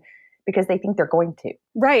understand, because they think they're going to.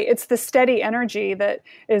 Right. It's the steady energy that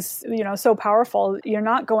is, so powerful. You're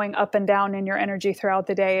not going up and down in your energy throughout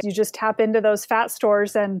the day. You just tap into those fat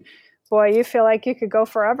stores and boy, you feel like you could go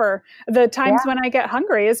forever. The times when I get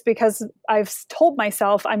hungry is because I've told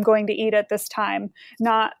myself I'm going to eat at this time,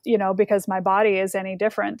 not, because my body is any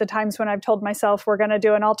different. The times when I've told myself we're going to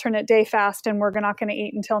do an alternate day fast and we're not going to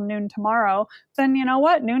eat until noon tomorrow, then you know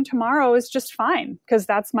what? Noon tomorrow is just fine because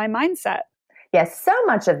that's my mindset. Yes, so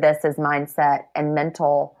much of this is mindset and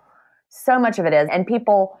mental. So much of it is. And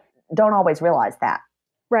people don't always realize that.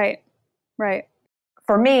 Right.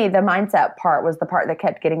 For me, the mindset part was the part that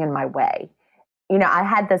kept getting in my way. I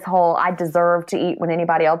had this whole, I deserve to eat when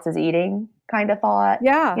anybody else is eating kind of thought.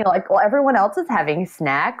 Yeah. Well, everyone else is having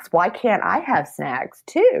snacks. Why can't I have snacks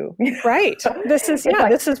too? Right. This is,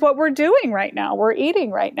 this is what we're doing right now. We're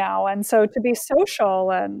eating right now. And so to be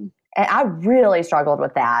social and I really struggled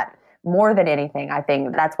with that. More than anything, I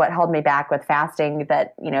think that's what held me back with fasting,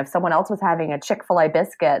 that, if someone else was having a Chick-fil-A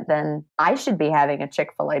biscuit, then I should be having a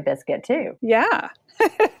Chick-fil-A biscuit too. Yeah.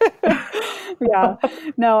 Yeah.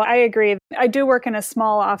 No, I agree. I do work in a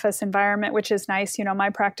small office environment, which is nice. My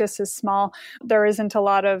practice is small. There isn't a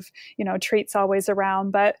lot of, treats always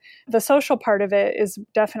around, but the social part of it is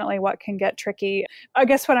definitely what can get tricky. I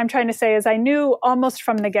guess what I'm trying to say is I knew almost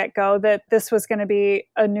from the get-go that this was going to be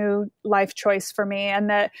a new life choice for me, and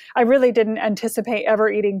that I really didn't anticipate ever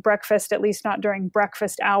eating breakfast, at least not during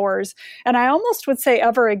breakfast hours. And I almost would say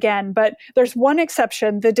ever again, but there's one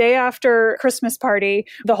exception. The day after Christmas party,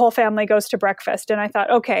 the whole family goes to breakfast. And I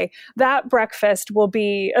thought, okay, that breakfast will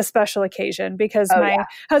be a special occasion because my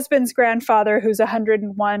husband's grandfather, who's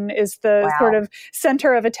 101, is the sort of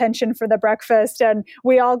center of attention for the breakfast. And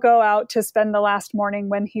we all go out to spend the last morning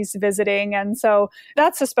when he's visiting. And so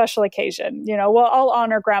that's a special occasion. Well, I'll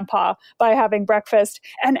honor Grandpa by having breakfast.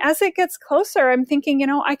 And as it gets closer, I'm thinking,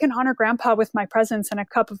 I can honor Grandpa with my presence and a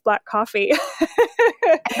cup of black coffee.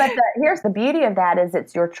 But here's the beauty of that is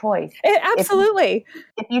it's your choice. Absolutely.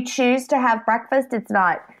 If you choose to have breakfast, it's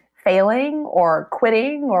not failing or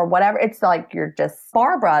quitting or whatever. It's like you're just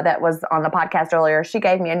Barbara that was on the podcast earlier. She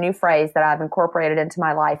gave me a new phrase that I've incorporated into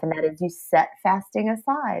my life, and that is you set fasting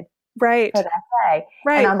aside for that day.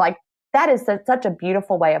 Right. And I'm like, that is such a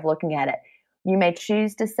beautiful way of looking at it. You may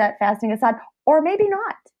choose to set fasting aside or maybe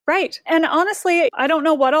not. Right. And honestly, I don't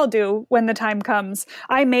know what I'll do when the time comes.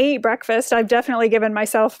 I may eat breakfast. I've definitely given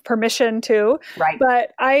myself permission to,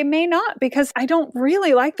 but I may not because I don't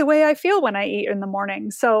really like the way I feel when I eat in the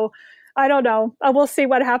morning. So I don't know. We'll see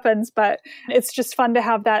what happens, but it's just fun to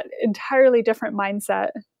have that entirely different mindset.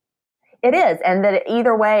 It is. And that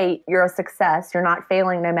either way, you're a success. You're not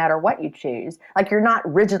failing no matter what you choose. Like you're not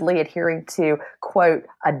rigidly adhering to, quote,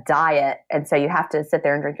 a diet. And so you have to sit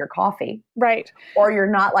there and drink your coffee. Right. Or you're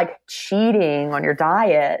not like cheating on your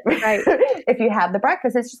diet. Right. If you have the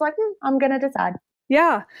breakfast, it's just like, I'm going to decide.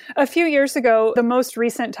 Yeah. A few years ago, the most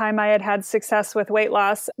recent time I had success with weight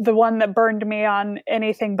loss, the one that burned me on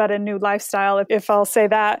anything but a new lifestyle, if I'll say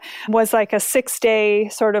that, was like a 6-day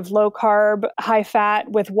sort of low carb, high fat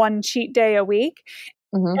with one cheat day a week.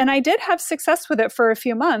 Mm-hmm. And I did have success with it for a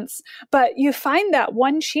few months, but you find that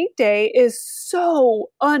one cheat day is so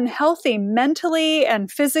unhealthy mentally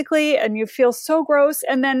and physically, and you feel so gross.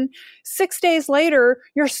 And then 6 days later,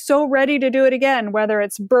 you're so ready to do it again, whether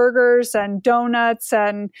it's burgers and donuts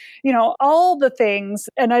and, all the things.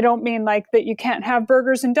 And I don't mean like that you can't have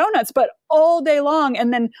burgers and donuts, but all day long.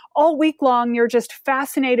 And then all week long, you're just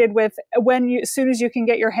fascinated with as soon as you can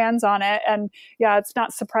get your hands on it. And yeah, it's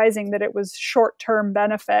not surprising that it was short-term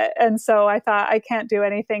benefit. And so I thought I can't do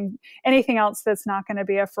anything else that's not going to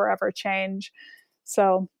be a forever change.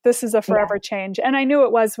 So this is a forever change. And I knew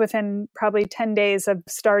it was within probably 10 days of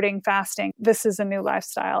starting fasting. This is a new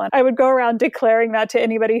lifestyle. And I would go around declaring that to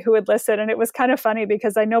anybody who would listen. And it was kind of funny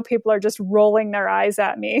because I know people are just rolling their eyes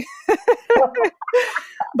at me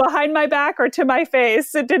behind my back or to my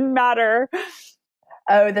face. It didn't matter.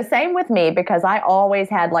 Oh, the same with me because I always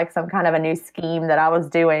had like some kind of a new scheme that I was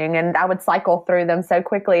doing and I would cycle through them so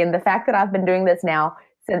quickly. And the fact that I've been doing this now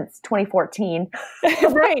since 2014,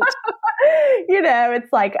 right.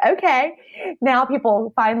 It's like, okay, now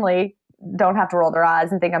people finally don't have to roll their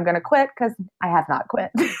eyes and think I'm going to quit because I have not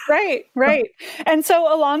quit. Right. And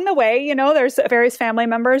so along the way, there's various family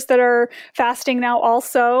members that are fasting now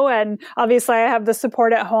also. And obviously I have the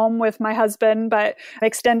support at home with my husband, but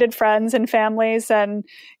extended friends and families. And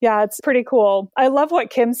yeah, it's pretty cool. I love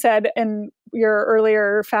what Kim said in your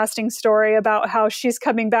earlier fasting story about how she's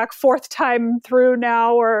coming back 4th time through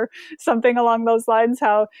now or something along those lines,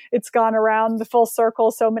 how it's gone around the full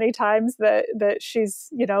circle so many times that she's,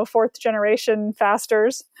 4th generation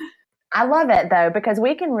fasters. I love it though, because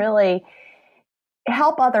we can really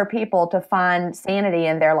help other people to find sanity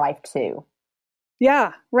in their life too.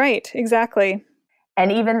 Yeah, right. Exactly.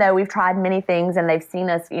 And even though we've tried many things and they've seen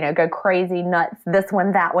us, go crazy nuts, this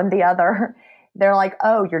one, that one, the other, they're like,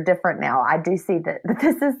 oh, you're different now. I do see that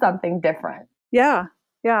this is something different. Yeah.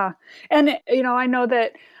 And, I know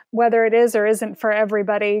that whether it is or isn't for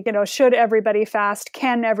everybody, should everybody fast?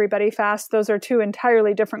 Can everybody fast? Those are two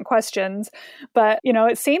entirely different questions. But,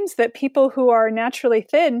 it seems that people who are naturally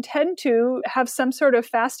thin tend to have some sort of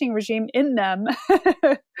fasting regime in them.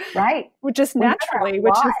 Right. Just naturally,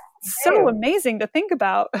 which is so amazing to think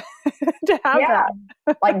about, to have that.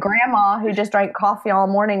 Like grandma who just drank coffee all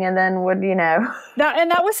morning and then would,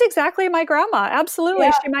 that was exactly my grandma. Absolutely.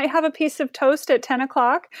 Yeah. She might have a piece of toast at 10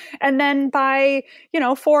 o'clock. And then by,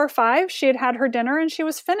 4 or 5, she had her dinner and she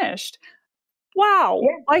was finished. Wow.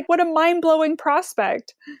 Yeah. Like what a mind-blowing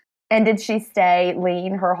prospect. And did she stay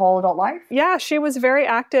lean her whole adult life? Yeah, she was very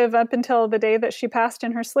active up until the day that she passed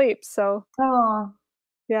in her sleep. So. Oh.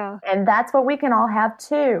 Yeah. And that's what we can all have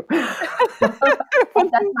too. That's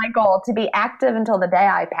my goal, to be active until the day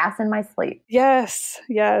I pass in my sleep. Yes.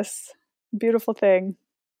 Beautiful thing.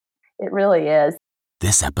 It really is.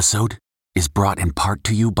 This episode is brought in part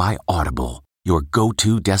to you by Audible, your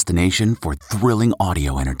go-to destination for thrilling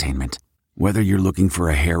audio entertainment. Whether you're looking for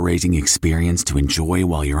a hair-raising experience to enjoy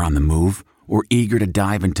while you're on the move or eager to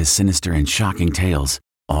dive into sinister and shocking tales,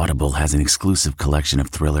 Audible has an exclusive collection of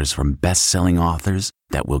thrillers from best-selling authors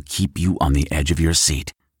that will keep you on the edge of your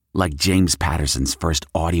seat. Like James Patterson's first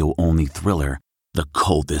audio-only thriller, The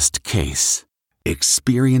Coldest Case.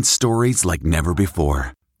 Experience stories like never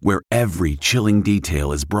before, where every chilling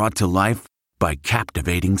detail is brought to life by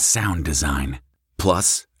captivating sound design.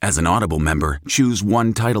 Plus, as an Audible member, choose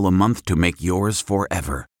one title a month to make yours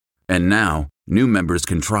forever. And now, new members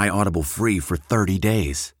can try Audible free for 30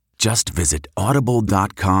 days. Just visit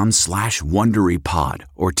audible.com/WonderyPod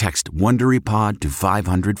or text WonderyPod to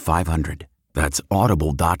 500-500. That's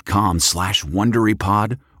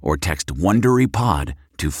audible.com/WonderyPod or text WonderyPod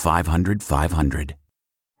to 500-500.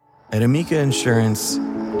 At Amica Insurance,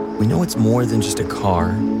 we know it's more than just a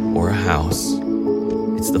car or a house.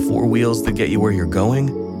 It's the four wheels that get you where you're going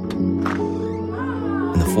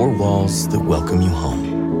and the four walls that welcome you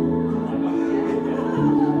home.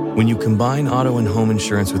 When you combine auto and home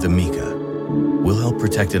insurance with Amica, we'll help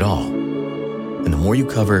protect it all. And the more you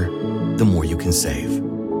cover, the more you can save.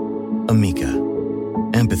 Amica.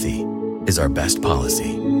 Empathy is our best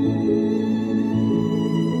policy.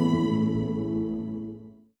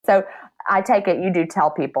 So I take it you do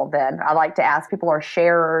tell people then. I like to ask people are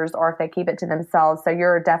sharers or if they keep it to themselves. So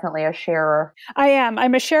you're definitely a sharer. I am.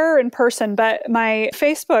 I'm a sharer in person, but my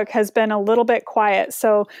Facebook has been a little bit quiet.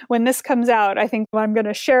 So when this comes out, I think I'm going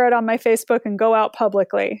to share it on my Facebook and go out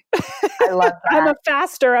publicly. I love that. I'm a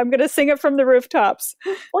faster. I'm going to sing it from the rooftops.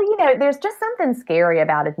 Well, there's just something scary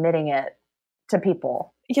about admitting it to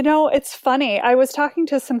people. It's funny. I was talking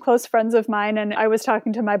to some close friends of mine and I was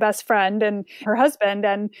talking to my best friend and her husband.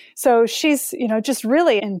 And so she's, just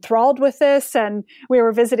really enthralled with this. And we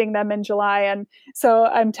were visiting them in July. And so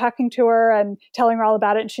I'm talking to her and telling her all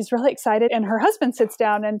about it. And she's really excited. And her husband sits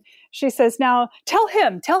down and she says, now tell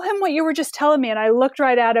him what you were just telling me. And I looked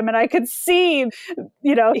right at him and I could see,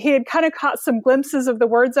 he had kind of caught some glimpses of the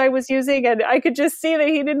words I was using. And I could just see that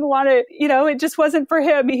he didn't want to, it just wasn't for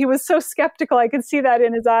him. He was so skeptical. I could see that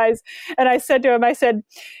in his eyes. And I said to him,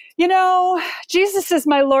 Jesus is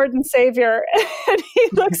my Lord and Savior. And he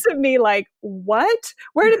looks at me like, what?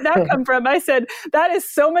 Where did that come from? I said, that is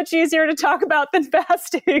so much easier to talk about than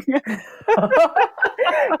fasting.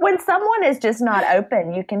 When someone is just not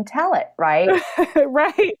open, you can tell it, right?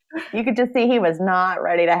 Right. You could just see he was not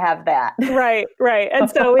ready to have that. Right.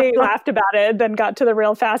 And so we laughed about it and then got to the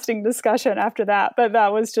real fasting discussion after that. But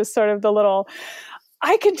that was just sort of the little,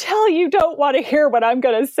 I can tell you don't want to hear what I'm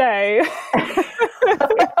going to say.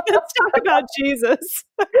 Let's talk about Jesus.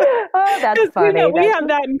 Oh, that's funny. We have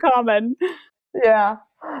that in common. Yeah,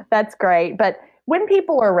 that's great. But when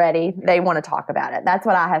people are ready, they want to talk about it. That's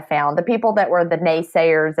what I have found. The people that were the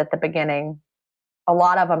naysayers at the beginning, a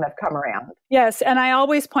lot of them have come around. Yes. And I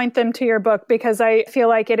always point them to your book because I feel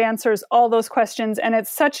like it answers all those questions. And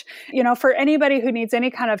it's such, for anybody who needs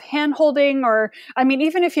any kind of hand-holding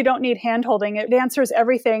even if you don't need hand-holding, it answers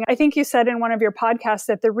everything. I think you said in one of your podcasts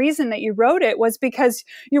that the reason that you wrote it was because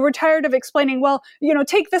you were tired of explaining,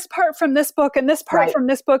 take this part from this book and this part from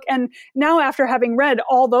this book. And now after having read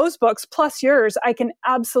all those books plus yours, I can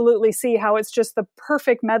absolutely see how it's just the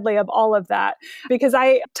perfect medley of all of that. Because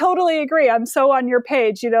I totally agree. I'm so on your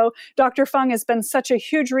page. Dr. Fung has been such a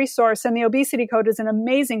huge resource and The Obesity Code is an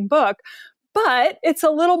amazing book, but it's a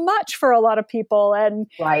little much for a lot of people. And,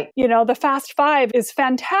 the Fast Five is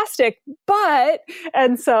fantastic,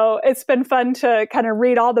 and so it's been fun to kind of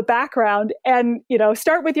read all the background and,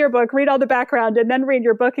 start with your book, read all the background and then read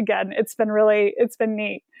your book again. It's been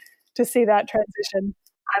neat to see that transition.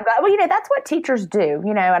 I'm glad. Well, that's what teachers do,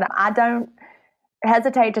 and I don't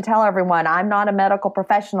hesitate to tell everyone I'm not a medical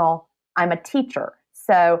professional. I'm a teacher.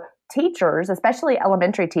 So teachers, especially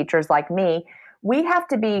elementary teachers like me, we have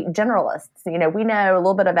to be generalists. We know a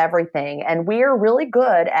little bit of everything, and we're really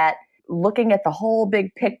good at looking at the whole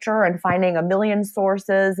big picture and finding a million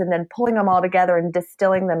sources and then pulling them all together and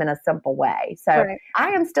distilling them in a simple way. So I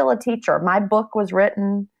am still a teacher. My book was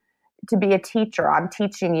written to be a teacher. I'm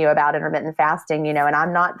teaching you about intermittent fasting, and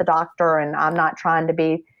I'm not the doctor and I'm not trying to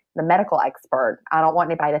be the medical expert. I don't want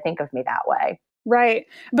anybody to think of me that way. Right.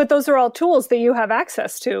 But those are all tools that you have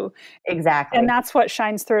access to. Exactly. And that's what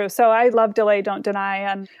shines through. So I love Delay, Don't Deny.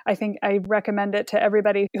 And I think I recommend it to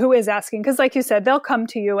everybody who is asking, because like you said, they'll come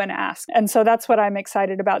to you and ask. And so that's what I'm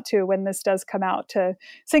excited about too, when this does come out, to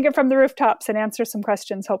sing it from the rooftops and answer some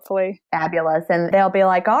questions, hopefully. Fabulous. And they'll be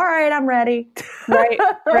like, all right, I'm ready. Right.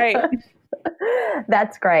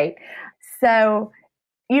 That's great. So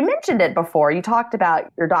you mentioned it before. You talked about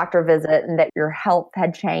your doctor visit and that your health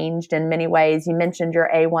had changed in many ways. You mentioned your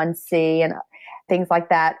A1C and things like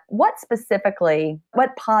that. What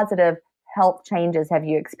positive health changes have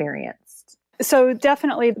you experienced? So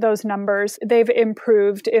definitely those numbers, they've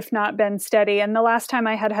improved, if not been steady. And the last time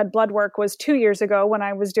I had blood work was 2 years ago when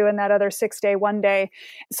I was doing that other 6-day, 1-day.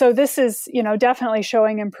 So this is, definitely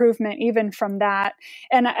showing improvement even from that.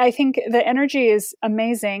 And I think the energy is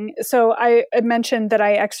amazing. So I mentioned that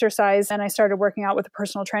I exercise and I started working out with a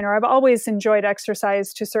personal trainer. I've always enjoyed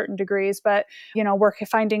exercise to certain degrees, but,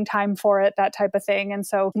 finding time for it, that type of thing. And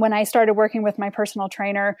so when I started working with my personal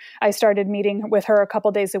trainer, I started meeting with her a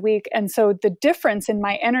couple days a week. And so the difference in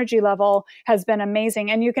my energy level has been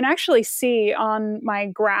amazing. And you can actually see on my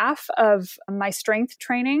graph of my strength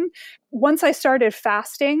training, once I started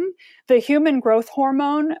fasting, the human growth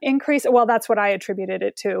hormone increase, well, that's what I attributed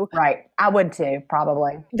it to. Right. I would too,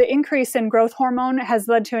 probably. The increase in growth hormone has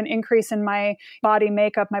led to an increase in my body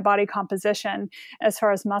makeup, my body composition, as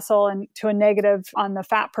far as muscle, and to a negative on the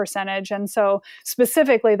fat percentage. And so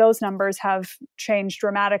specifically, those numbers have changed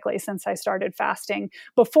dramatically since I started fasting.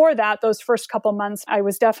 Before that, those first couple months, I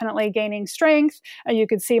was definitely gaining strength. You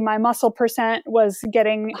could see my muscle percent was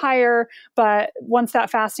getting higher. But once that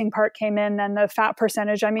fasting part came in, then the fat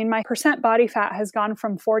percentage, my percent body fat has gone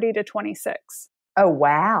from 40 to 26. Oh,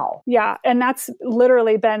 wow. Yeah. And that's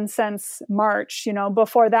literally been since March.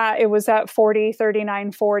 Before that, it was at 40,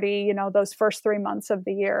 39, 40, those first 3 months of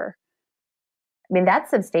the year. That's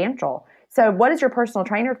substantial. So what does your personal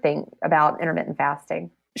trainer think about intermittent fasting?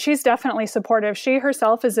 She's definitely supportive. She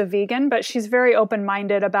herself is a vegan, but she's very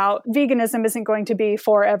open-minded about veganism isn't going to be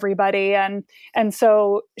for everybody. And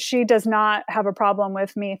so she does not have a problem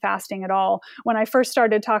with me fasting at all. When I first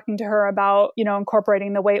started talking to her about,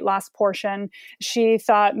 incorporating the weight loss portion, she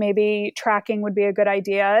thought maybe tracking would be a good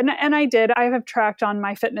idea. And I did. I have tracked on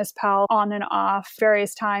MyFitnessPal on and off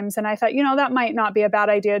various times. And I thought, that might not be a bad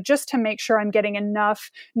idea just to make sure I'm getting enough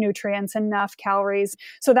nutrients, enough calories.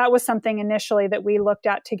 So that was something initially that we looked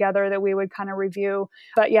at together that we would kind of review.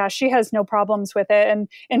 But yeah, she has no problems with it. And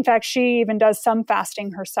in fact, she even does some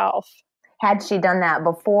fasting herself. Had she done that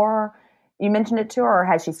before you mentioned it to her, or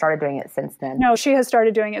has she started doing it since then? No, she has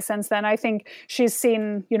started doing it since then. I think she's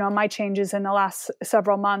seen, my changes in the last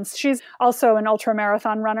several months. She's also an ultra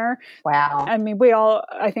marathon runner. Wow. We all,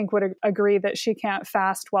 I think, would agree that she can't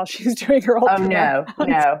fast while she's doing her ultra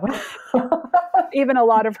marathons. No. Even a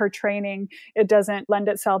lot of her training, it doesn't lend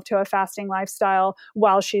itself to a fasting lifestyle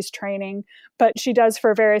while she's training, but she does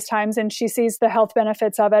for various times, and she sees the health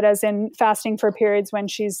benefits of it, as in fasting for periods when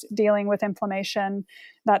she's dealing with inflammation,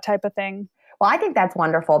 that type of thing. Well, I think that's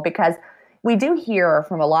wonderful, because we do hear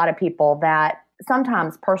from a lot of people that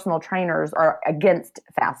sometimes personal trainers are against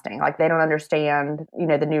fasting. Like, they don't understand,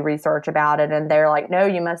 the new research about it. And they're like, no,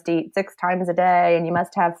 you must eat 6 times a day, and you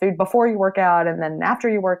must have food before you work out and then after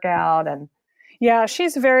you work out. And yeah,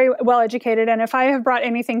 she's very well educated. And if I have brought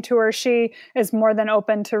anything to her, she is more than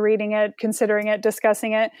open to reading it, considering it,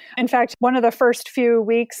 discussing it. In fact, one of the first few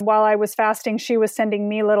weeks while I was fasting, she was sending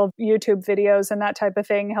me little YouTube videos and that type of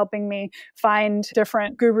thing, helping me find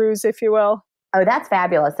different gurus, if you will. Oh, that's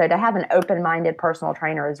fabulous. So to have an open-minded personal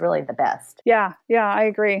trainer is really the best. Yeah, I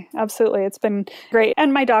agree. Absolutely. It's been great.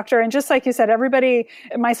 And my doctor, and just like you said, everybody,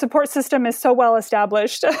 my support system is so well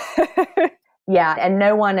established. Yeah. And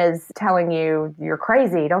no one is telling you you're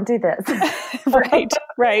crazy. Don't do this. Right.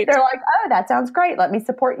 They're like, oh, that sounds great. Let me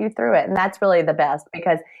support you through it. And that's really the best,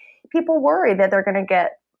 because people worry that they're going to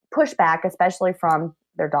get pushback, especially from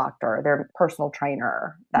their doctor, their personal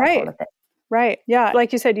trainer, that sort of thing. Right. Yeah.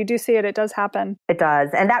 Like you said, you do see it. It does happen. It does.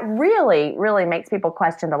 And that really, really makes people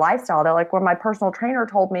question the lifestyle. They're like, well, my personal trainer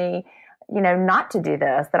told me, not to do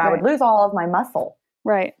this, that I would lose all of my muscle.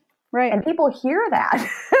 Right. And people hear that.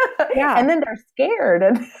 Yeah. And then they're scared.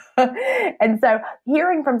 And so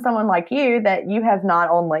hearing from someone like you that you have not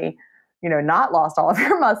only, not lost all of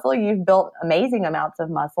your muscle, you've built amazing amounts of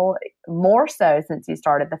muscle, more so since you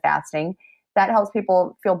started the fasting, that helps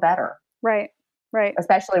people feel better. Right.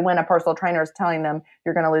 Especially when a personal trainer is telling them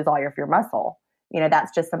you're going to lose all of your muscle.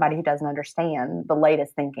 That's just somebody who doesn't understand the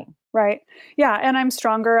latest thinking. Right. Yeah. And I'm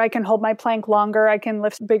stronger. I can hold my plank longer. I can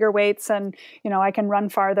lift bigger weights, and, I can run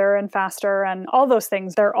farther and faster, and all those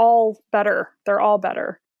things. They're all better.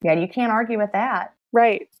 Yeah. You can't argue with that.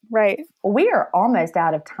 Right. Well, we are almost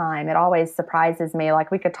out of time. It always surprises me.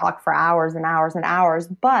 Like, we could talk for hours and hours and hours,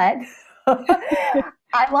 but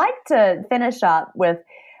I'd like to finish up with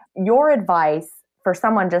your advice for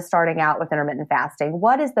someone just starting out with intermittent fasting.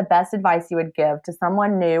 What is the best advice you would give to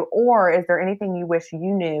someone new, or is there anything you wish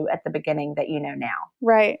you knew at the beginning that you know now?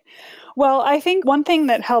 Right. Well, I think one thing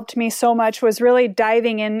that helped me so much was really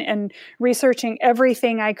diving in and researching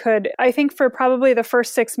everything I could. I think for probably the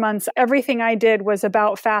first 6 months, everything I did was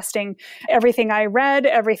about fasting. Everything I read,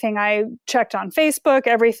 everything I checked on Facebook,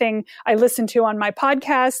 everything I listened to on my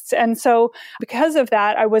podcasts. And so because of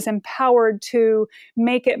that, I was empowered to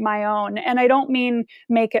make it my own. And I don't mean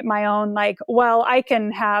make it my own like, well, I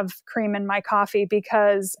can have cream in my coffee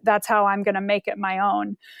because that's how I'm going to make it my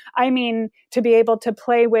own. I mean, to be able to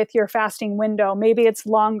play with your fasting window. Maybe it's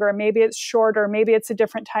longer, maybe it's shorter, maybe it's a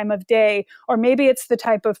different time of day, or maybe it's the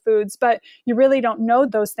type of foods, but you really don't know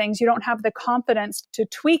those things. You don't have the confidence to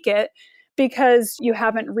tweak it because you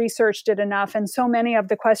haven't researched it enough. And so many of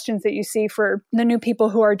the questions that you see for the new people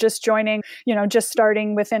who are just joining, just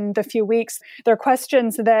starting within the few weeks, they're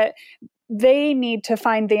questions that they need to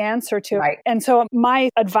find the answer to. Right. And so my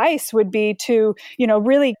advice would be to,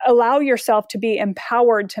 really allow yourself to be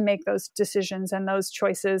empowered to make those decisions and those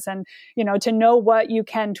choices and, to know what you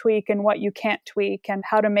can tweak and what you can't tweak and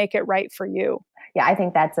how to make it right for you. Yeah, I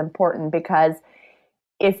think that's important because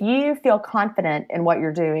if you feel confident in what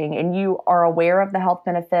you're doing and you are aware of the health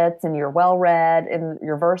benefits and you're well read and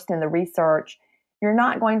you're versed in the research, you're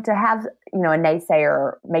not going to have, a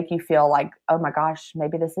naysayer make you feel like, oh my gosh,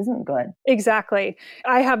 maybe this isn't good. Exactly.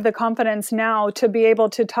 I have the confidence now to be able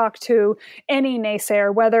to talk to any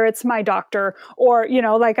naysayer, whether it's my doctor or,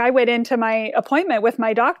 like I went into my appointment with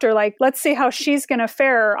my doctor, like, let's see how she's going to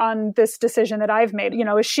fare on this decision that I've made.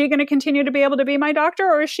 Is she going to continue to be able to be my doctor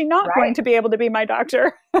or is she not going to be able to be my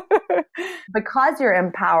doctor? Because you're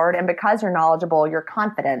empowered and because you're knowledgeable, you're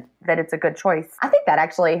confident that it's a good choice. I think that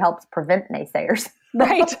actually helps prevent naysayers.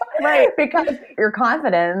 Right. Because you're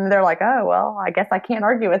confident and they're like, oh, well, I guess I can't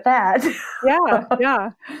argue with that.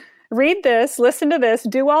 Yeah. Read this, listen to this,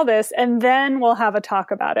 do all this, and then we'll have a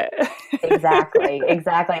talk about it. Exactly.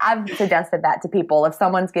 I've suggested that to people. If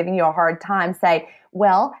someone's giving you a hard time, say,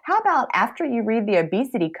 well, how about after you read the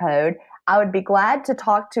obesity code, I would be glad to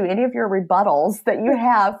talk to any of your rebuttals that you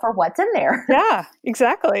have for what's in there. Yeah,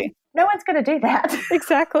 exactly. No one's going to do that.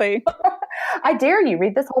 Exactly. I dare you,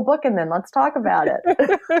 read this whole book and then let's talk about it.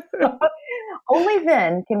 Only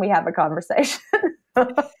then can we have a conversation.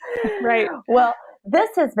 Right. Well, this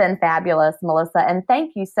has been fabulous, Melissa, and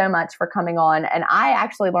thank you so much for coming on. And I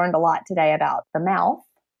actually learned a lot today about the mouth.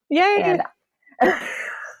 Yay. And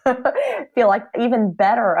feel like even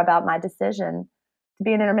better about my decision to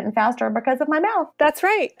be an intermittent faster because of my mouth. That's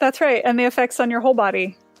right. And the effects on your whole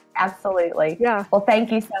body. Absolutely. Yeah. Well,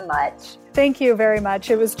 thank you so much. Thank you very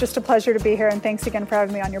much. It was just a pleasure to be here. And thanks again for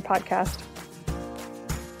having me on your podcast.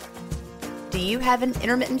 Do you have an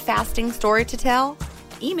intermittent fasting story to tell?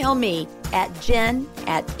 Email me at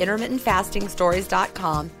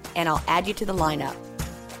jen@intermittentfastingstories.com and I'll add you to the lineup.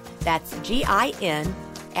 That's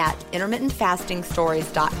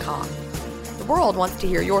GIN@intermittentfastingstories.com. The world wants to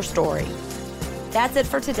hear your story. That's it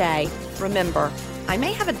for today. Remember, I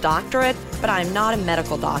may have a doctorate, but I'm not a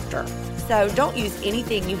medical doctor. So don't use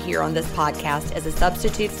anything you hear on this podcast as a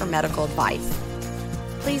substitute for medical advice.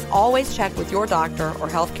 Please always check with your doctor or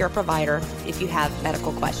healthcare provider if you have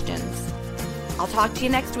medical questions. I'll talk to you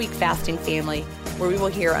next week, Fasting Family, where we will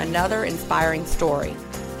hear another inspiring story.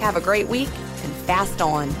 Have a great week and fast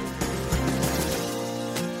on.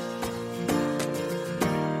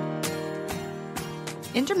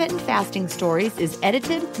 Intermittent Fasting Stories is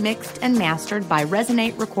edited, mixed, and mastered by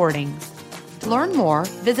Resonate Recordings. To learn more,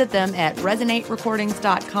 visit them at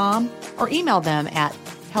resonaterecordings.com or email them at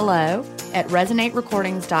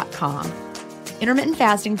hello@resonaterecordings.com. Intermittent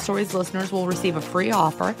Fasting Stories listeners will receive a free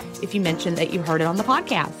offer if you mention that you heard it on the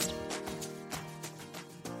podcast.